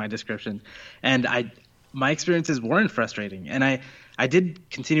all in my description. And my experiences weren't frustrating. And I did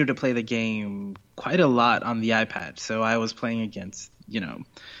continue to play the game quite a lot on the iPad. So I was playing against,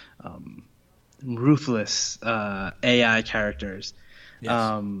 ruthless AI characters.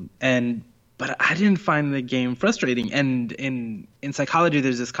 Yes. But I didn't find the game frustrating. And in psychology,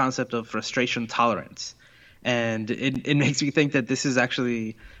 there's this concept of frustration tolerance. And it makes me think that this is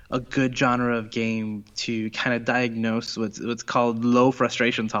actually a good genre of game to kind of diagnose what's called low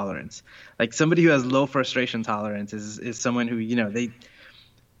frustration tolerance. Like somebody who has low frustration tolerance is someone who,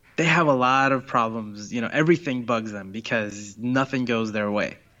 they have a lot of problems. Everything bugs them because nothing goes their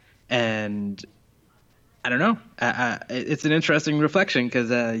way. And I don't know. It's an interesting reflection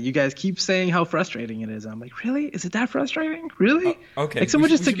because you guys keep saying how frustrating it is. I'm like, really? Is it that frustrating? Really? Okay. Like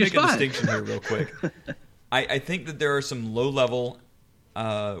someone just took your spot. Make a distinction here real quick. I think that there are some low-level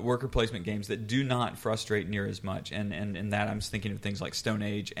worker placement games that do not frustrate near as much. And in that I'm thinking of things like Stone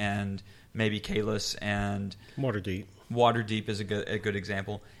Age and maybe Kalos and Waterdeep. Waterdeep is a good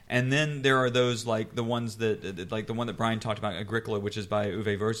example. And then there are those like the ones that like the one that Brian talked about, Agricola, which is by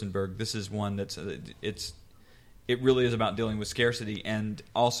Uwe Rosenberg. This is one that's it really is about dealing with scarcity, and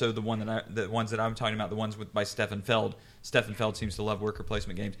also the ones that I'm talking about, the ones by Stefan Feld. Stefan Feld seems to love worker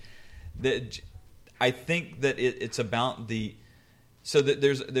placement games. I think that it's about so that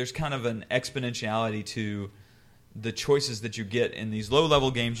there's kind of an exponentiality to the choices that you get. In these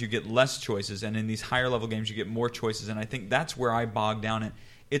low-level games, you get less choices, and in these higher-level games, you get more choices. And I think that's where I bog down it.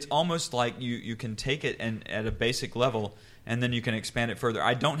 It's almost like you can take it at a basic level, and then you can expand it further.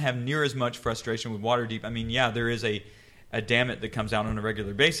 I don't have near as much frustration with Waterdeep. I mean, yeah, there is a damn it that comes out on a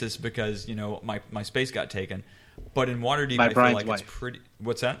regular basis because my space got taken. But in Waterdeep, I feel like it's pretty.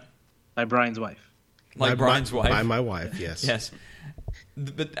 What's that? By Brian's wife. Like Brian's wife. By my wife, yes. Yes.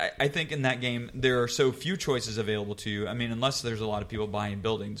 But I think in that game, there are so few choices available to you. I mean, unless there's a lot of people buying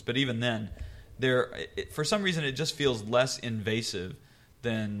buildings. But even then, for some reason, it just feels less invasive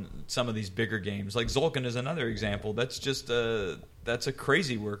than some of these bigger games. Like Tzolk'in is another example. That's just that's a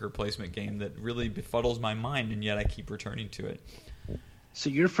crazy worker placement game that really befuddles my mind, and yet I keep returning to it. So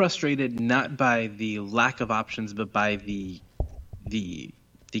you're frustrated not by the lack of options, but by the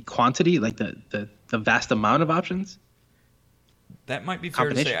quantity, like the vast amount of options? That might be fair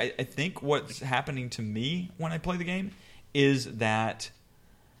to say. I think what's happening to me when I play the game is that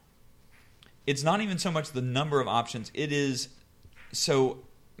it's not even so much the number of options. It is so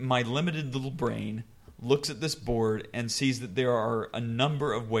my limited little brain looks at this board and sees that there are a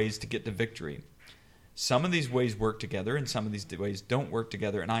number of ways to get to victory. Some of these ways work together and some of these ways don't work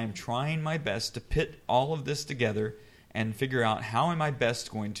together, and I am trying my best to pit all of this together and figure out how am I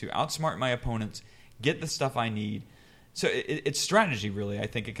best going to outsmart my opponents, get the stuff I need. So it's strategy, really. I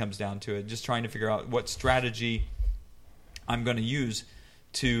think it comes down to it, just trying to figure out what strategy I'm going to use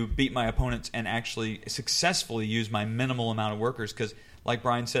to beat my opponents and actually successfully use my minimal amount of workers, because like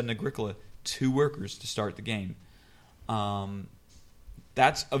Brian said in Agricola, 2 workers to start the game. And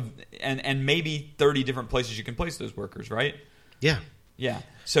maybe 30 different places you can place those workers, right? Yeah. Yeah.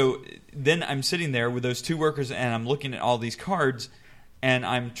 So then I'm sitting there with those 2 workers and I'm looking at all these cards and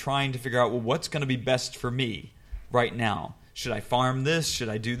I'm trying to figure out, well, what's going to be best for me right now? Should I farm this? Should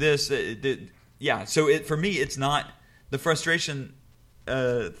I do this? Yeah. So for me, it's not the frustration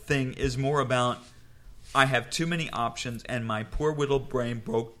thing is more about I have too many options and my poor little brain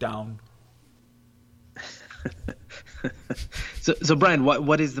broke down. So Brian,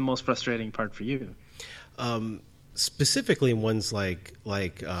 what is the most frustrating part for you? Specifically in ones like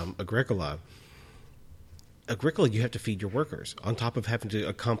Agricola. Agricola, you have to feed your workers. On top of having to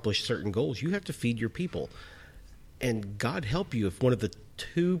accomplish certain goals, you have to feed your people. And God help you if one of the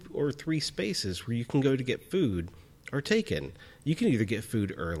 2 or 3 spaces where you can go to get food are taken. You can either get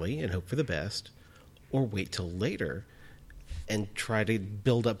food early and hope for the best, or wait till later and try to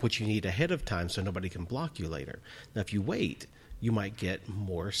build up what you need ahead of time so nobody can block you later. Now, if you wait, you might get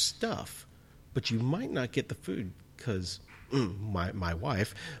more stuff, but you might not get the food because my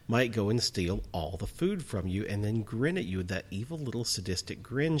wife might go and steal all the food from you and then grin at you with that evil little sadistic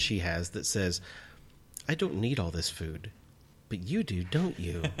grin she has that says, I don't need all this food, but you do, don't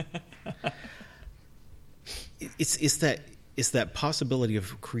you? It's that possibility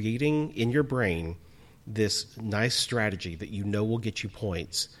of creating in your brain this nice strategy that you know will get you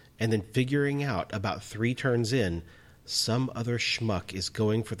points, and then figuring out about 3 turns in, some other schmuck is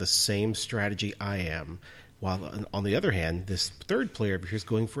going for the same strategy I am, while on the other hand, this 3rd player over here is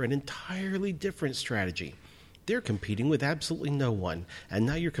going for an entirely different strategy. They're competing with absolutely no one, and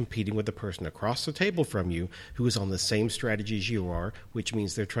now you're competing with the person across the table from you who is on the same strategy as you are, which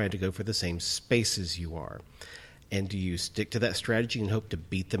means they're trying to go for the same space as you are. And do you stick to that strategy and hope to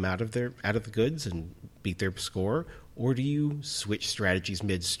beat them out of the goods and beat their score, or do you switch strategies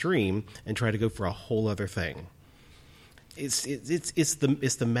midstream and try to go for a whole other thing? It's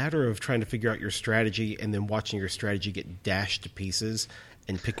the matter of trying to figure out your strategy and then watching your strategy get dashed to pieces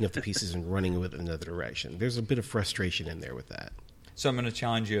and picking up the pieces and running with it in another direction. There's a bit of frustration in there with that. So I'm going to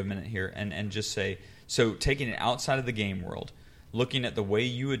challenge you a minute here and just say, so taking it outside of the game world, looking at the way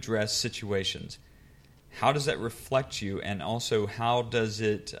you address situations, how does that reflect you, and also how does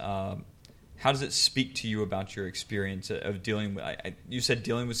it speak to you about your experience of dealing with? You said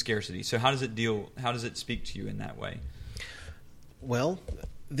dealing with scarcity. So how does it speak to you in that way? Well,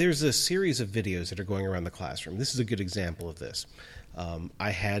 there's a series of videos that are going around the classroom. This is a good example of this.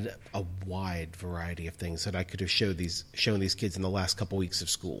 I had a wide variety of things that I could have shown these kids in the last couple weeks of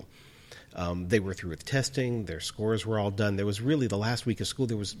school. They were through with testing. Their scores were all done. There was really the last week of school.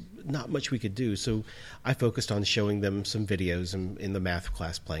 There was not much we could do. So I focused on showing them some videos in the math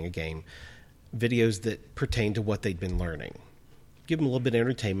class playing a game, videos that pertain to what they'd been learning. Give them a little bit of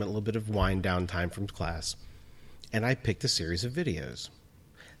entertainment, a little bit of wind down time from class. And I picked a series of videos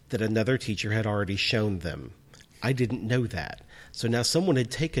that another teacher had already shown them. I didn't know that. So now someone had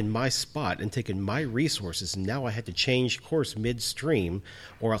taken my spot and taken my resources, and now I had to change course midstream,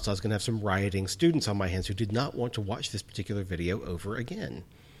 or else I was going to have some rioting students on my hands who did not want to watch this particular video over again.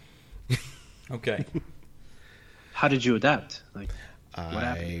 Okay. How did you adapt?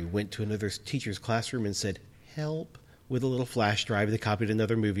 I went to another teacher's classroom and said, help, with a little flash drive. They copied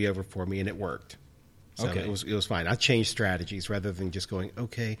another movie over for me, and it worked. So okay. It was fine. I changed strategies rather than just going,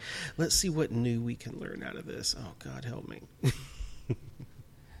 okay, let's see what new we can learn out of this. Oh, God, help me.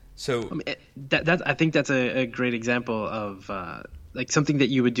 So I mean, I think that's a great example of something that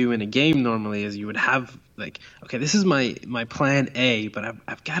you would do in a game normally is you would have okay, this is my plan A, but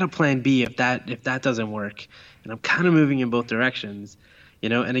I've got a plan B if that doesn't work, and I'm kind of moving in both directions,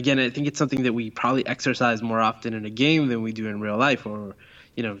 And again, I think it's something that we probably exercise more often in a game than we do in real life, or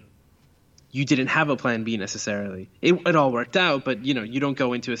you didn't have a plan B necessarily. It all worked out, but you don't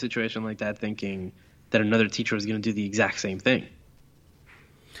go into a situation like that thinking that another teacher was going to do the exact same thing.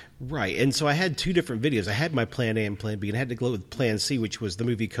 Right, and so I had 2 different videos. I had my plan A and plan B, and I had to go with plan C, which was the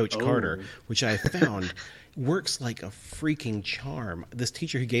movie Coach Carter, which I found works like a freaking charm. This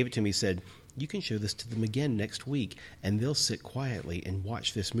teacher who gave it to me said, you can show this to them again next week, and they'll sit quietly and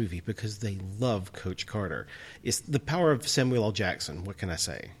watch this movie because they love Coach Carter. It's the power of Samuel L. Jackson. What can I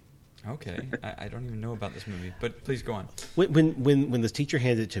say? Okay, I don't even know about this movie, but please go on. When the teacher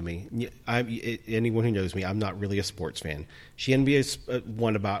handed it to me, anyone who knows me, I'm not really a sports fan. She handed me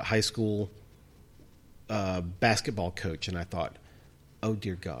one about high school basketball coach, and I thought, oh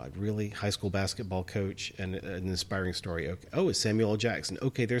dear God, really? High school basketball coach and an inspiring story. Okay. Oh, it's Samuel L. Jackson.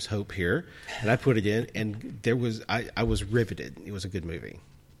 Okay, there's hope here. And I put it in, and I was riveted. It was a good movie.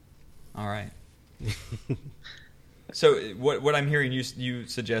 All right. So what I'm hearing you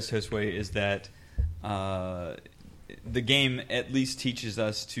suggest, Josue, is that the game at least teaches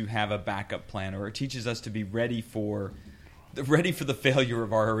us to have a backup plan, or it teaches us to be ready for the failure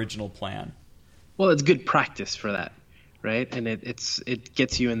of our original plan. Well, it's good practice for that, right? And it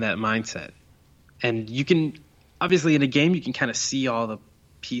gets you in that mindset. And you can, obviously in a game, you can kind of see all the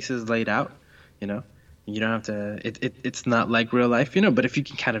pieces laid out, you know? You don't have to, it's not like real life, you know, but if you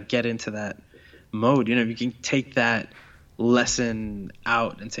can kind of get into that mode, you know, you can take that lesson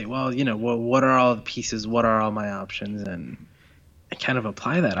out and say, well, you know, what are all the pieces? What are all my options? And kind of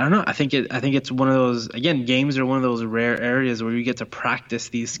apply that. I don't know. I think it's one of those, again, games are one of those rare areas where you get to practice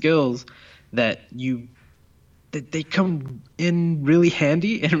these skills that they come in really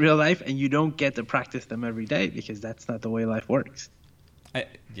handy in real life, and you don't get to practice them every day because that's not the way life works.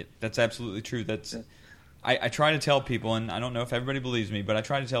 Yeah, that's absolutely true. I try to tell people, and I don't know if everybody believes me, but I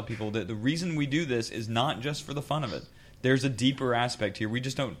try to tell people that the reason we do this is not just for the fun of it. There's a deeper aspect here. We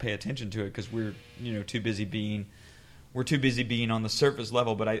just don't pay attention to it because we're too busy being on the surface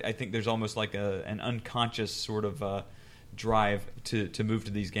level. But I think there's almost like an unconscious sort of drive to move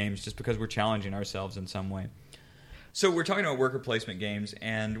to these games just because we're challenging ourselves in some way. So we're talking about worker placement games,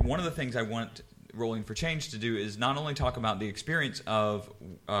 and one of the things I want Rolling for Change to do is not only talk about the experience of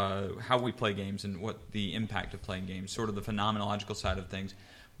how we play games and what the impact of playing games, sort of the phenomenological side of things,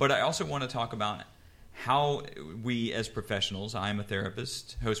 but I also want to talk about how we as professionals, I'm a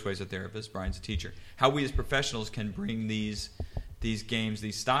therapist, Josue's a therapist, Brian's a teacher, how we as professionals can bring these games,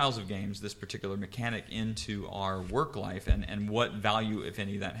 these styles of games, this particular mechanic into our work life and what value, if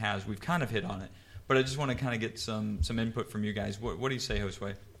any, that has. We've kind of hit on it, but I just want to kind of get some input from you guys. What do you say,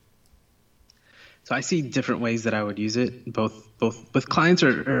 Josue? So I see different ways that I would use it, both with clients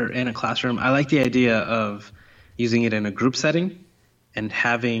or in a classroom. I like the idea of using it in a group setting and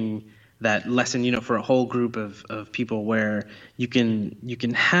having that lesson, for a whole group of people, where you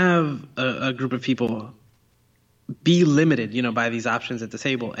can have a group of people be limited, by these options at the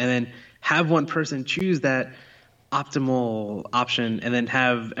table, and then have one person choose that optimal option and then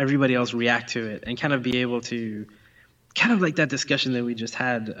have everybody else react to it and kind of be able to, kind of like that discussion that we just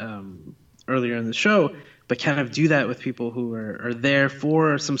had earlier in the show, but kind of do that with people who are there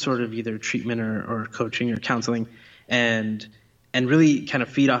for some sort of either treatment or coaching or counseling, and really kind of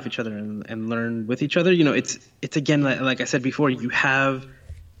feed off each other and learn with each other. It's again, like I said before, you have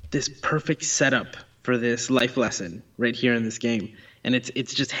this perfect setup for this life lesson right here in this game, and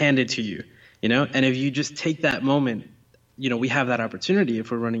it's just handed to you, and if you just take that moment, we have that opportunity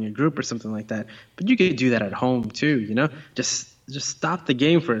if we're running a group or something like that, but you could do that at home too, just stop the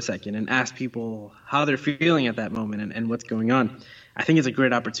game for a second and ask people how they're feeling at that moment and what's going on. I think it's a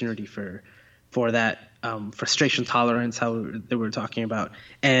great opportunity for that frustration tolerance, that we're talking about.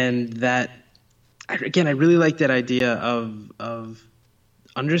 And that, again, I really like that idea of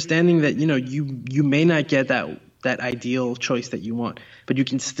understanding that, you may not get that ideal choice that you want, but you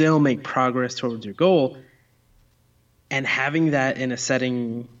can still make progress towards your goal. And having that in a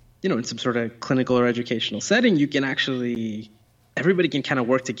setting, in some sort of clinical or educational setting, you can actually, everybody can kind of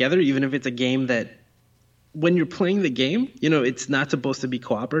work together, even if it's a game that when you're playing the game, it's not supposed to be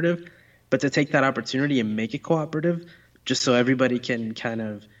cooperative, but to take that opportunity and make it cooperative, just so everybody can kind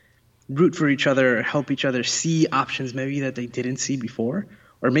of root for each other or help each other see options maybe that they didn't see before.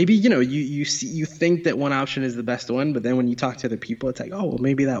 Or maybe, you think that one option is the best one, but then when you talk to other people, it's like, oh, well,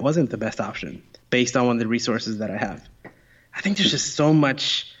 maybe that wasn't the best option based on one of the resources that I have. I think there's just so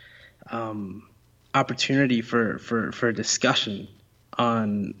much opportunity for discussion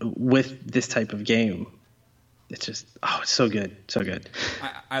with this type of game. It's just, it's so good, so good.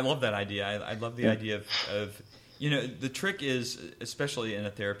 I love that idea. I love the idea of the trick is, especially in a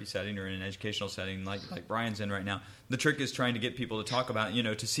therapy setting or in an educational setting like Brian's in right now, the trick is trying to get people to talk about,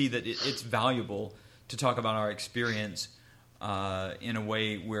 to see that it's valuable to talk about our experience in a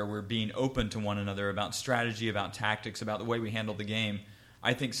way where we're being open to one another about strategy, about tactics, about the way we handle the game.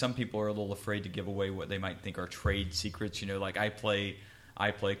 I think some people are a little afraid to give away what they might think are trade secrets. Like I play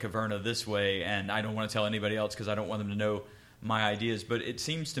Caverna this way, and I don't want to tell anybody else because I don't want them to know my ideas. But it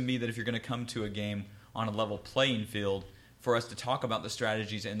seems to me that if you're going to come to a game on a level playing field, for us to talk about the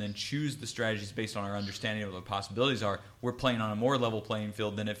strategies and then choose the strategies based on our understanding of what the possibilities are, we're playing on a more level playing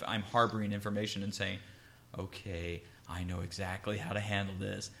field than if I'm harboring information and saying, okay, I know exactly how to handle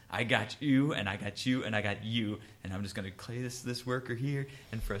this. I got you, and I got you, and I got you, and I'm just going to play this worker here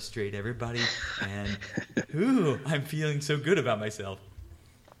and frustrate everybody, and I'm feeling so good about myself.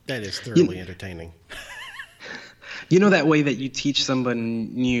 That is thoroughly entertaining. You know that way that you teach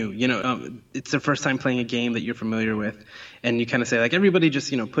someone new, it's their first time playing a game that you're familiar with, and you kind of say, like, everybody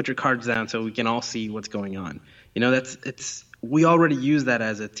just, put your cards down so we can all see what's going on. We already use that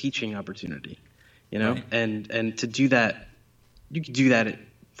as a teaching opportunity, Right. and to do that, you can do that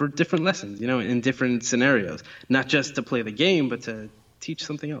for different lessons, in different scenarios, not just to play the game, but to teach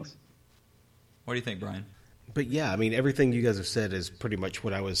something else. What do you think, Brian? But yeah, I mean, everything you guys have said is pretty much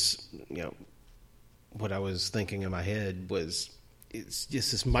what I was, what I was thinking in my head was, it's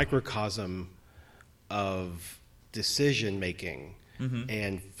just this microcosm of decision making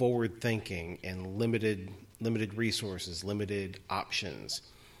and forward thinking and limited resources, limited options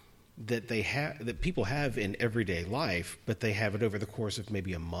that people have in everyday life, but they have it over the course of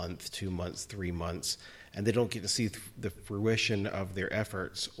maybe a month, 2 months, 3 months, and they don't get to see the fruition of their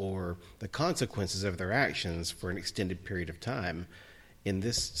efforts or the consequences of their actions for an extended period of time in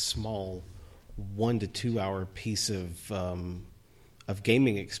this small 1 to 2 hour piece of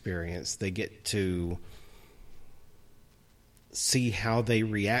gaming experience. They get to see how they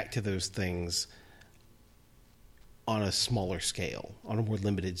react to those things on a smaller scale, on a more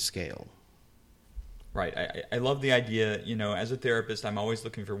limited scale. Right. I love the idea, as a therapist, I'm always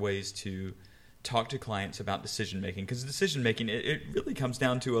looking for ways to talk to clients about decision-making, because decision-making, it really comes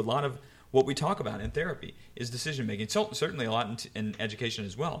down to a lot of what we talk about in therapy is decision-making. So, certainly a lot in education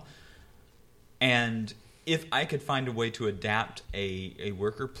as well. And if I could find a way to adapt a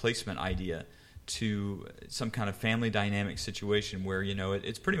worker placement idea to some kind of family dynamic situation where,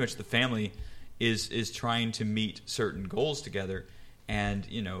 it's pretty much the family is trying to meet certain goals together. And,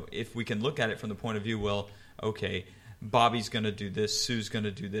 if we can look at it from the point of view, well, okay, Bobby's going to do this, Sue's going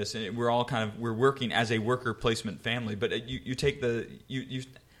to do this, and we're all we're working as a worker placement family. But you take the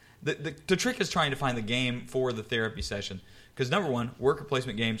trick is trying to find the game for the therapy session. Because number one, worker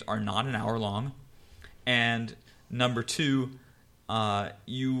placement games are not an hour long. And number two,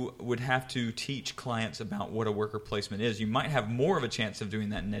 you would have to teach clients about what a worker placement is. You might have more of a chance of doing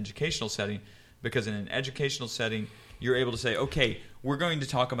that in an educational setting, because in an educational setting, you're able to say, okay, we're going to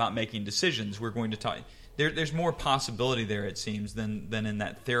talk about making decisions. We're going to talk. There's more possibility there, it seems, than in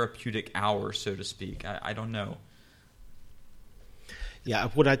that therapeutic hour, so to speak. I don't know. Yeah,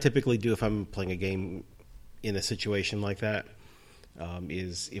 what I typically do if I'm playing a game in a situation like that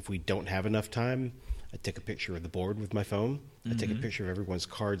is if we don't have enough time, I take a picture of the board with my phone. I take a picture of everyone's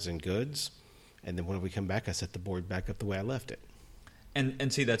cards and goods. And then when we come back, I set the board back up the way I left it.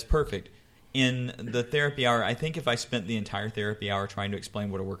 And see, that's perfect. In the therapy hour, I think if I spent the entire therapy hour trying to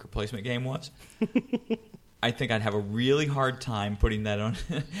explain what a worker placement game was, I think I'd have a really hard time putting that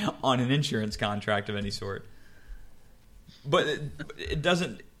on an insurance contract of any sort. But it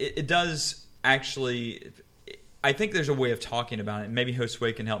doesn't. It does actually. I think there's a way of talking about it. Maybe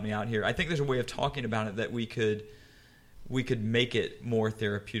Josue can help me out here. I think there's a way of talking about it that we could make it more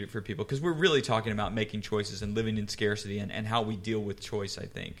therapeutic for people, because we're really talking about making choices and living in scarcity and how we deal with choice, I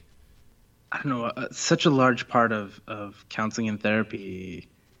think. I don't know. Such a large part of counseling and therapy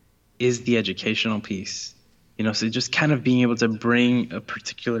is the educational piece. So just kind of being able to bring a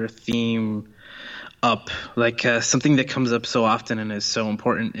particular theme up, like something that comes up so often and is so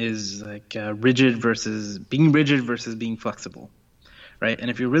important is like being rigid versus being flexible, right? And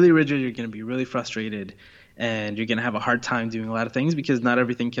if you're really rigid, you're going to be really frustrated, and you're going to have a hard time doing a lot of things because not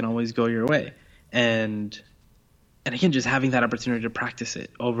everything can always go your way. And again, just having that opportunity to practice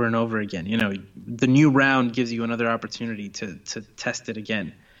it over and over again. The new round gives you another opportunity to test it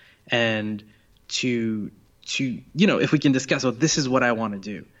again, and to if we can discuss, well, this is what I want to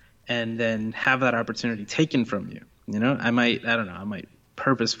do, and then have that opportunity taken from you. I might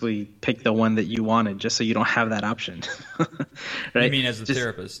purposefully pick the one that you wanted just so you don't have that option. Right? You mean as a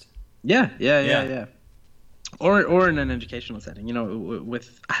therapist? Yeah. Or in an educational setting,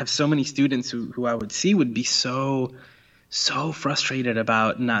 I have so many students who I would see would be so frustrated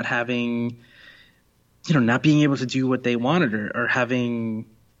about not having, not being able to do what they wanted or having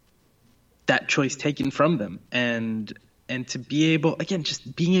that choice taken from them, and to be able, again,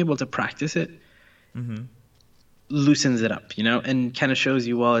 just being able to practice it loosens it up, and kind of shows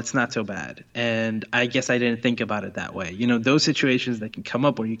you, well, it's not so bad. And I guess I didn't think about it that way. Those situations that can come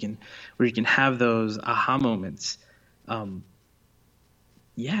up where you can have those aha moments,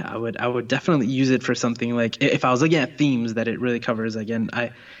 Yeah, I would definitely use it for something like if I was looking at themes that it really covers. Again,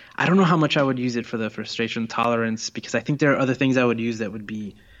 I don't know how much I would use it for the frustration tolerance, because I think there are other things I would use that would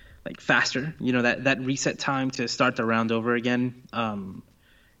be like faster. You know, that reset time to start the round over again.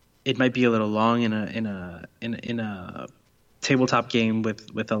 It might be a little long in a tabletop game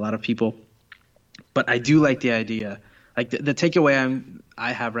with a lot of people, but I do like the idea. Like the takeaway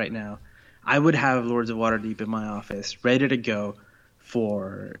I have right now, I would have Lords of Waterdeep in my office ready to go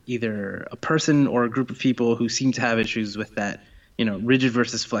for either a person or a group of people who seem to have issues with that, rigid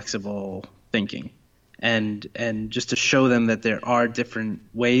versus flexible thinking, and just to show them that there are different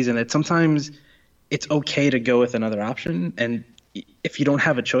ways, and that sometimes it's okay to go with another option, and if you don't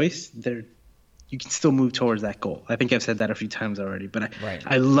have a choice, you can still move towards that goal. I think I've said that a few times already, but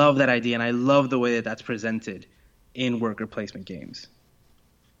I love that idea, and I love the way that that's presented in worker placement games.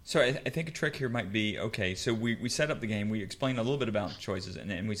 So I think a trick here might be, okay, so we set up the game, we explain a little bit about choices,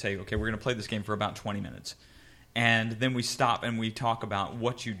 and we say, okay, we're going to play this game for about 20 minutes. And then we stop and we talk about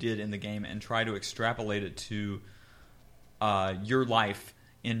what you did in the game and try to extrapolate it to your life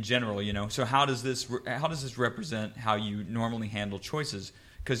in general, So how does this represent how you normally handle choices?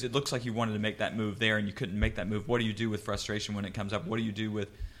 Because it looks like you wanted to make that move there and you couldn't make that move. What do you do with frustration when it comes up? What do you do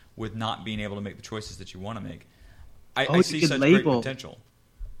with not being able to make the choices that you want to make? I see such great potential.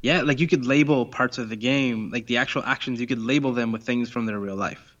 Yeah, like you could label parts of the game, like the actual actions, you could label them with things from their real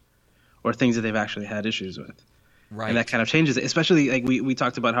life or things that they've actually had issues with. Right. And that kind of changes it. Especially like we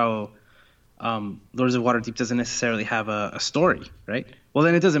talked about how Lords of Waterdeep doesn't necessarily have a story, right? Well,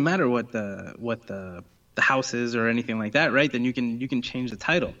 then it doesn't matter what the house is or anything like that, right? Then you can change the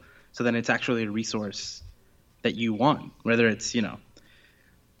title. So then it's actually a resource that you want, whether it's,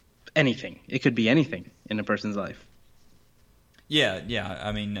 anything. It could be anything in a person's life. Yeah.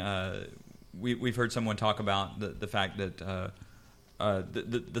 I mean, we've heard someone talk about the fact that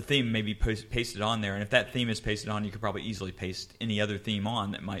the theme may be pasted on there, and if that theme is pasted on, you could probably easily paste any other theme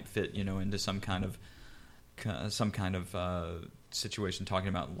on that might fit, into some kind of situation talking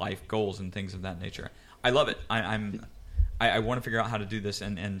about life goals and things of that nature. I love it. I want to figure out how to do this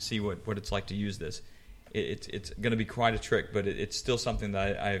and see what it's like to use this. It's going to be quite a trick, but it's still something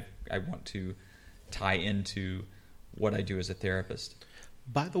that I want to tie into what I do as a therapist.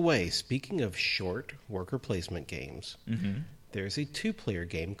 By the way, speaking of short worker placement games, there's a 2-player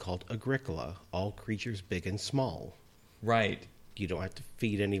game called Agricola, All Creatures Big and Small. Right. You don't have to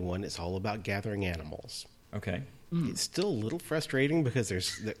feed anyone. It's all about gathering animals. Okay. It's still a little frustrating because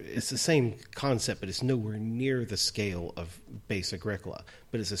it's the same concept, but it's nowhere near the scale of base Agricola.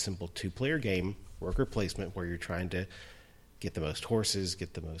 But it's a simple 2-player game, worker placement, where you're trying to get the most horses,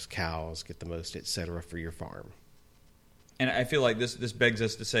 get the most cows, get the most et cetera for your farm. And I feel like this begs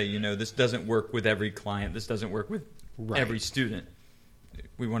us to say, this doesn't work with every client. This doesn't work with every student.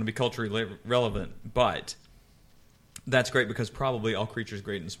 We want to be culturally relevant, but that's great because probably All Creatures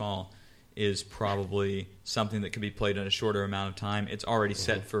Great and Small is probably something that can be played in a shorter amount of time. It's already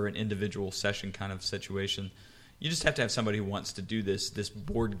set for an individual session kind of situation. You just have to have somebody who wants to do this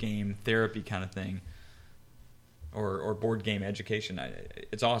board game therapy kind of thing, or board game education.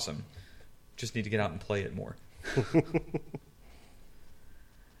 It's awesome. Just need to get out and play it more.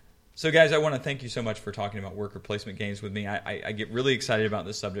 So, guys, I want to thank you so much for talking about worker placement games with me. I get really excited about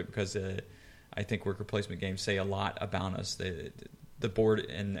this subject because I think worker placement games say a lot about us. The board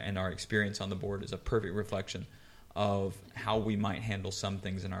and our experience on the board is a perfect reflection of how we might handle some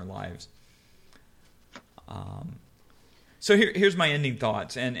things in our lives. So here's my ending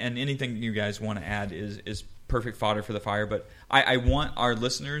thoughts, and anything you guys want to add is perfect fodder for the fire. But I want our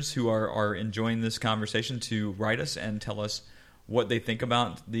listeners who are enjoying this conversation to write us and tell us what they think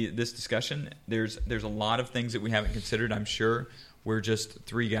about this discussion. There's a lot of things that we haven't considered. I'm sure we're just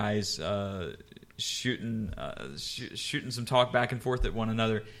 3 guys shooting some talk back and forth at one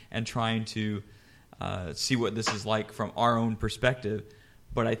another and trying to see what this is like from our own perspective.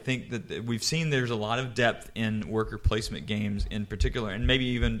 But I think that we've seen there's a lot of depth in worker placement games in particular, and maybe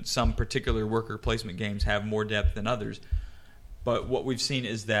even some particular worker placement games have more depth than others. But what we've seen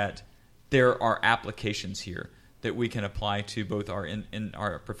is that there are applications here that we can apply to both in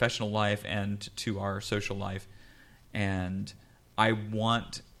our professional life and to our social life. And I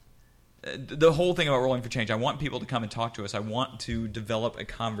want the whole thing about Rolling for Change, I want people to come and talk to us. I want to develop a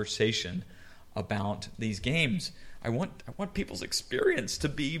conversation about these games. I want people's experience to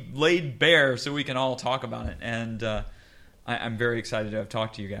be laid bare so we can all talk about it. And I'm very excited to have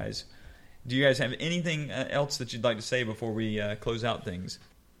talked to you guys. Do you guys have anything else that you'd like to say before we close out things?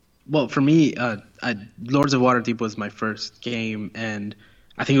 Well, for me, Lords of Waterdeep was my first game, and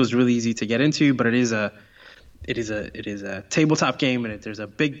I think it was really easy to get into, but it is it is a tabletop game, and there's a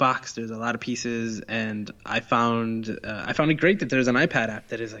big box. There's a lot of pieces, and I found it great that there's an iPad app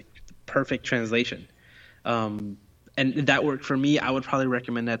that is like perfect translation, and that worked for me. I would probably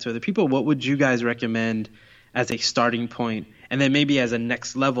recommend that to other people. What would you guys recommend as a starting point, and then maybe as a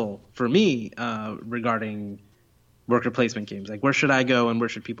next level for me regarding worker placement games? Like, where should I go, and where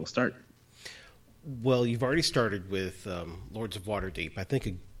should people start? Well, you've already started with Lords of Waterdeep. I think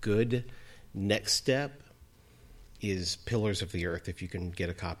a good next step is Pillars of the Earth, if you can get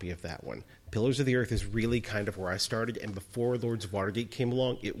a copy of that one. Pillars of the Earth is really kind of where I started, and before Lords of Waterdeep came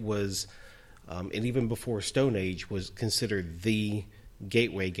along, it was, and even before Stone Age, was considered the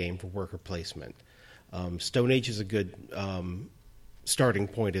gateway game for worker placement. Stone Age is a good starting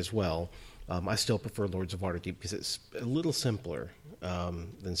point as well. I still prefer Lords of Waterdeep because it's a little simpler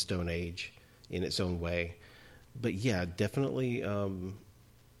than Stone Age in its own way. But yeah, definitely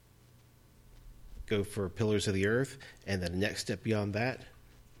go for Pillars of the Earth, and then the next step beyond that,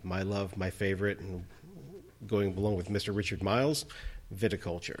 my love, my favorite, and going along with Mr. Richard Miles,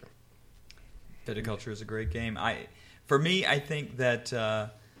 Viticulture. Viticulture is a great game. For me, I think that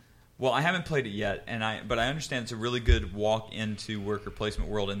well, I haven't played it yet, but I understand it's a really good walk into worker placement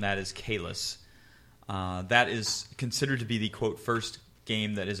world, and that is Caelus. That is considered to be the quote first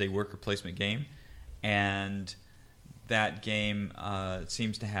game that is a worker placement game, and that game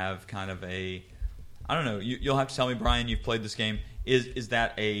seems to have kind of a, I don't know. You'll have to tell me, Brian. You've played this game. Is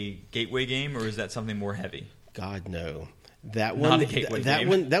that a gateway game, or is that something more heavy? God, no. That one, not a gateway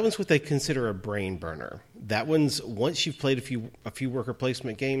game. That one's what they consider a brain burner. That one's, once you've played a few worker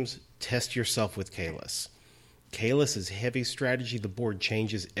placement games, test yourself with Caelus. Caelus is heavy strategy. The board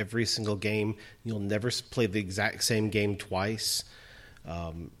changes every single game. You'll never play the exact same game twice.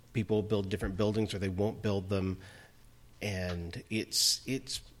 People build different buildings, or they won't build them, and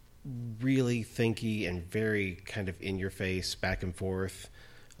it's really thinky and very kind of in your face, back and forth.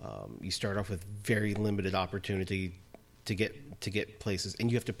 You start off with very limited opportunity to get places,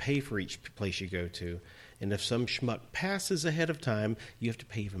 and you have to pay for each place you go to. And if some schmuck passes ahead of time, you have to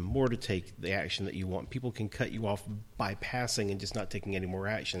pay even more to take the action that you want. People can cut you off by passing and just not taking any more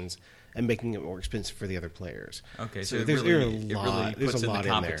actions, and making it more expensive for the other players. Okay, so it really puts in the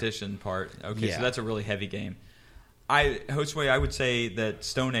competition part. Okay, yeah. So that's a really heavy game. Josue, I would say that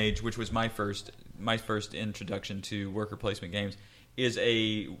Stone Age, which was my first introduction to worker placement games, is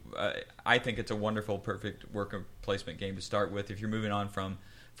I think it's a wonderful, perfect worker placement game to start with. If you're moving on from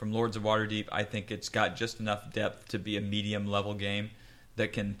Lords of Waterdeep, I think it's got just enough depth to be a medium level game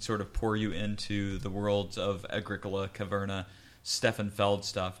that can sort of pour you into the worlds of Agricola, Caverna, Stefan Feld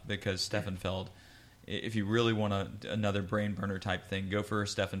stuff, because Stefan Feld, if you really want another brain burner type thing, go for a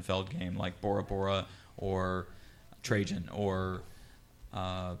Stefan Feld game like Bora Bora or Trajan, or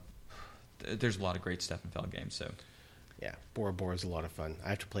there's a lot of great Stefan Feld games. So yeah, Bora Bora is a lot of fun. I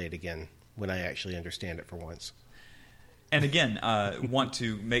have to play it again when I actually understand it for once. And again, want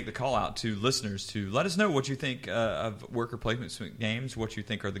to make the call out to listeners to let us know what you think of worker placement games, what you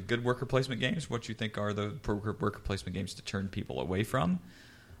think are the good worker placement games, what you think are the worker placement games to turn people away from.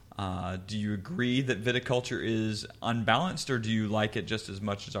 Do you agree that Viticulture is unbalanced, or do you like it just as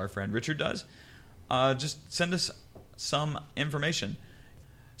much as our friend Richard does? Just send us some information.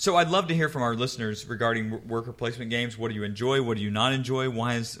 So I'd love to hear from our listeners regarding worker placement games. What do you enjoy? What do you not enjoy?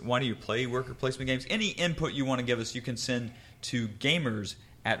 Why do you play worker placement games? Any input you want to give us, you can send to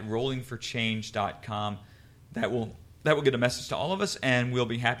gamers@rollingforchange.com. That will get a message to all of us, and we'll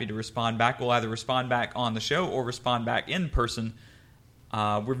be happy to respond back. We'll either respond back on the show or respond back in person.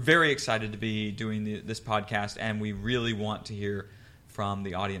 We're very excited to be doing this podcast, and we really want to hear from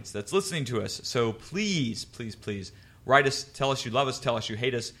the audience that's listening to us. So please, please, please, write us, tell us you love us, tell us you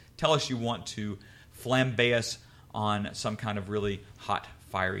hate us, tell us you want to flambe us on some kind of really hot,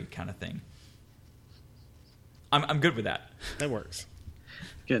 fiery kind of thing. I'm good with that. That works.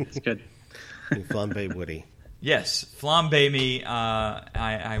 Good, it's good. Flambe Woody. Yes, flambe me.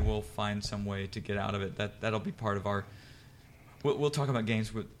 I will find some way to get out of it. That'll be part of our... We'll talk about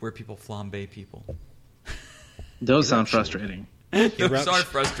games where people flambe people. Those sound frustrating. Those are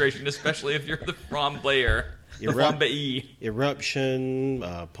frustrating, especially if you're the flambeer. Eruption,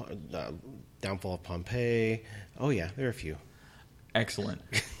 Downfall of Pompeii. Oh, yeah, there are a few. Excellent.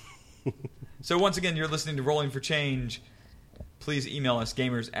 So once again, you're listening to Rolling for Change. Please email us,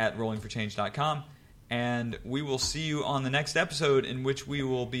 gamers@rollingforchange.com, and we will see you on the next episode, in which we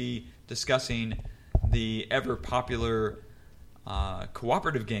will be discussing the ever-popular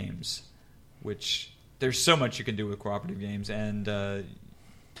cooperative games, which there's so much you can do with cooperative games, and...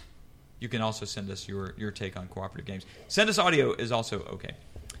 you can also send us your take on cooperative games. Send us audio is also okay.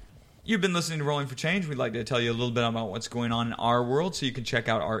 You've been listening to Rolling for Change. We'd like to tell you a little bit about what's going on in our world so you can check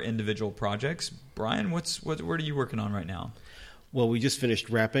out our individual projects. Brian, what are you working on right now? Well, we just finished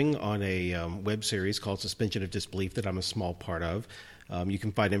wrapping on a web series called Suspension of Disbelief that I'm a small part of. You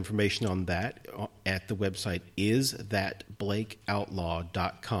can find information on that at the website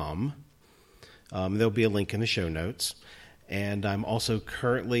isthatblakeoutlaw.com. There'll be a link in the show notes. And I'm also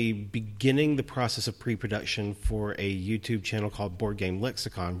currently beginning the process of pre-production for a YouTube channel called Board Game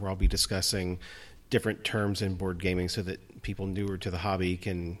Lexicon, where I'll be discussing different terms in board gaming so that people newer to the hobby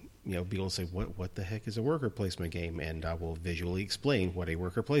can be able to say, what the heck is a worker placement game? And I will visually explain what a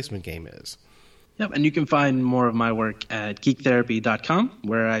worker placement game is. Yep, and you can find more of my work at geektherapy.com,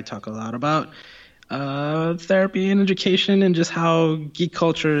 where I talk a lot about therapy and education and just how geek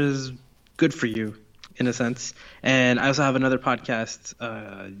culture is good for you, in a sense. And I also have another podcast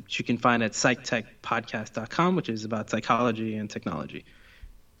you can find at psychtechpodcast.com, which is about psychology and technology.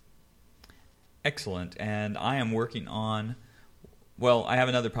 Excellent. And I am working on, well, I have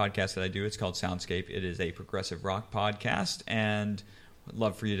another podcast that I do. It's called Soundscape. It is a progressive rock podcast, and I'd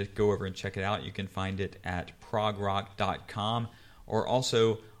love for you to go over and check it out. You can find it at progrock.com or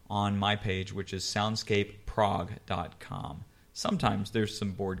also on my page, which is soundscapeprog.com. Sometimes there's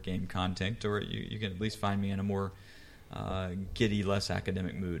some board game content, or you can at least find me in a more giddy, less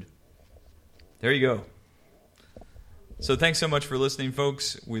academic mood. There you go. So thanks so much for listening,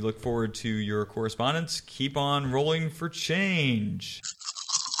 folks. We look forward to your correspondence. Keep on rolling for change.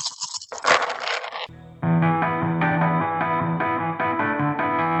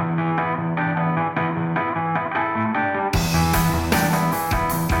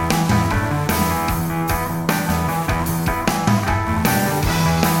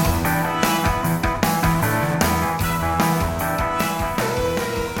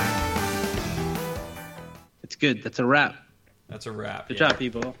 Good. That's a wrap. That's a wrap. Good job,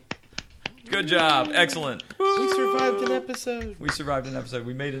 people. Good job. Excellent. We survived an episode. We survived an episode.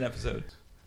 We made an episode.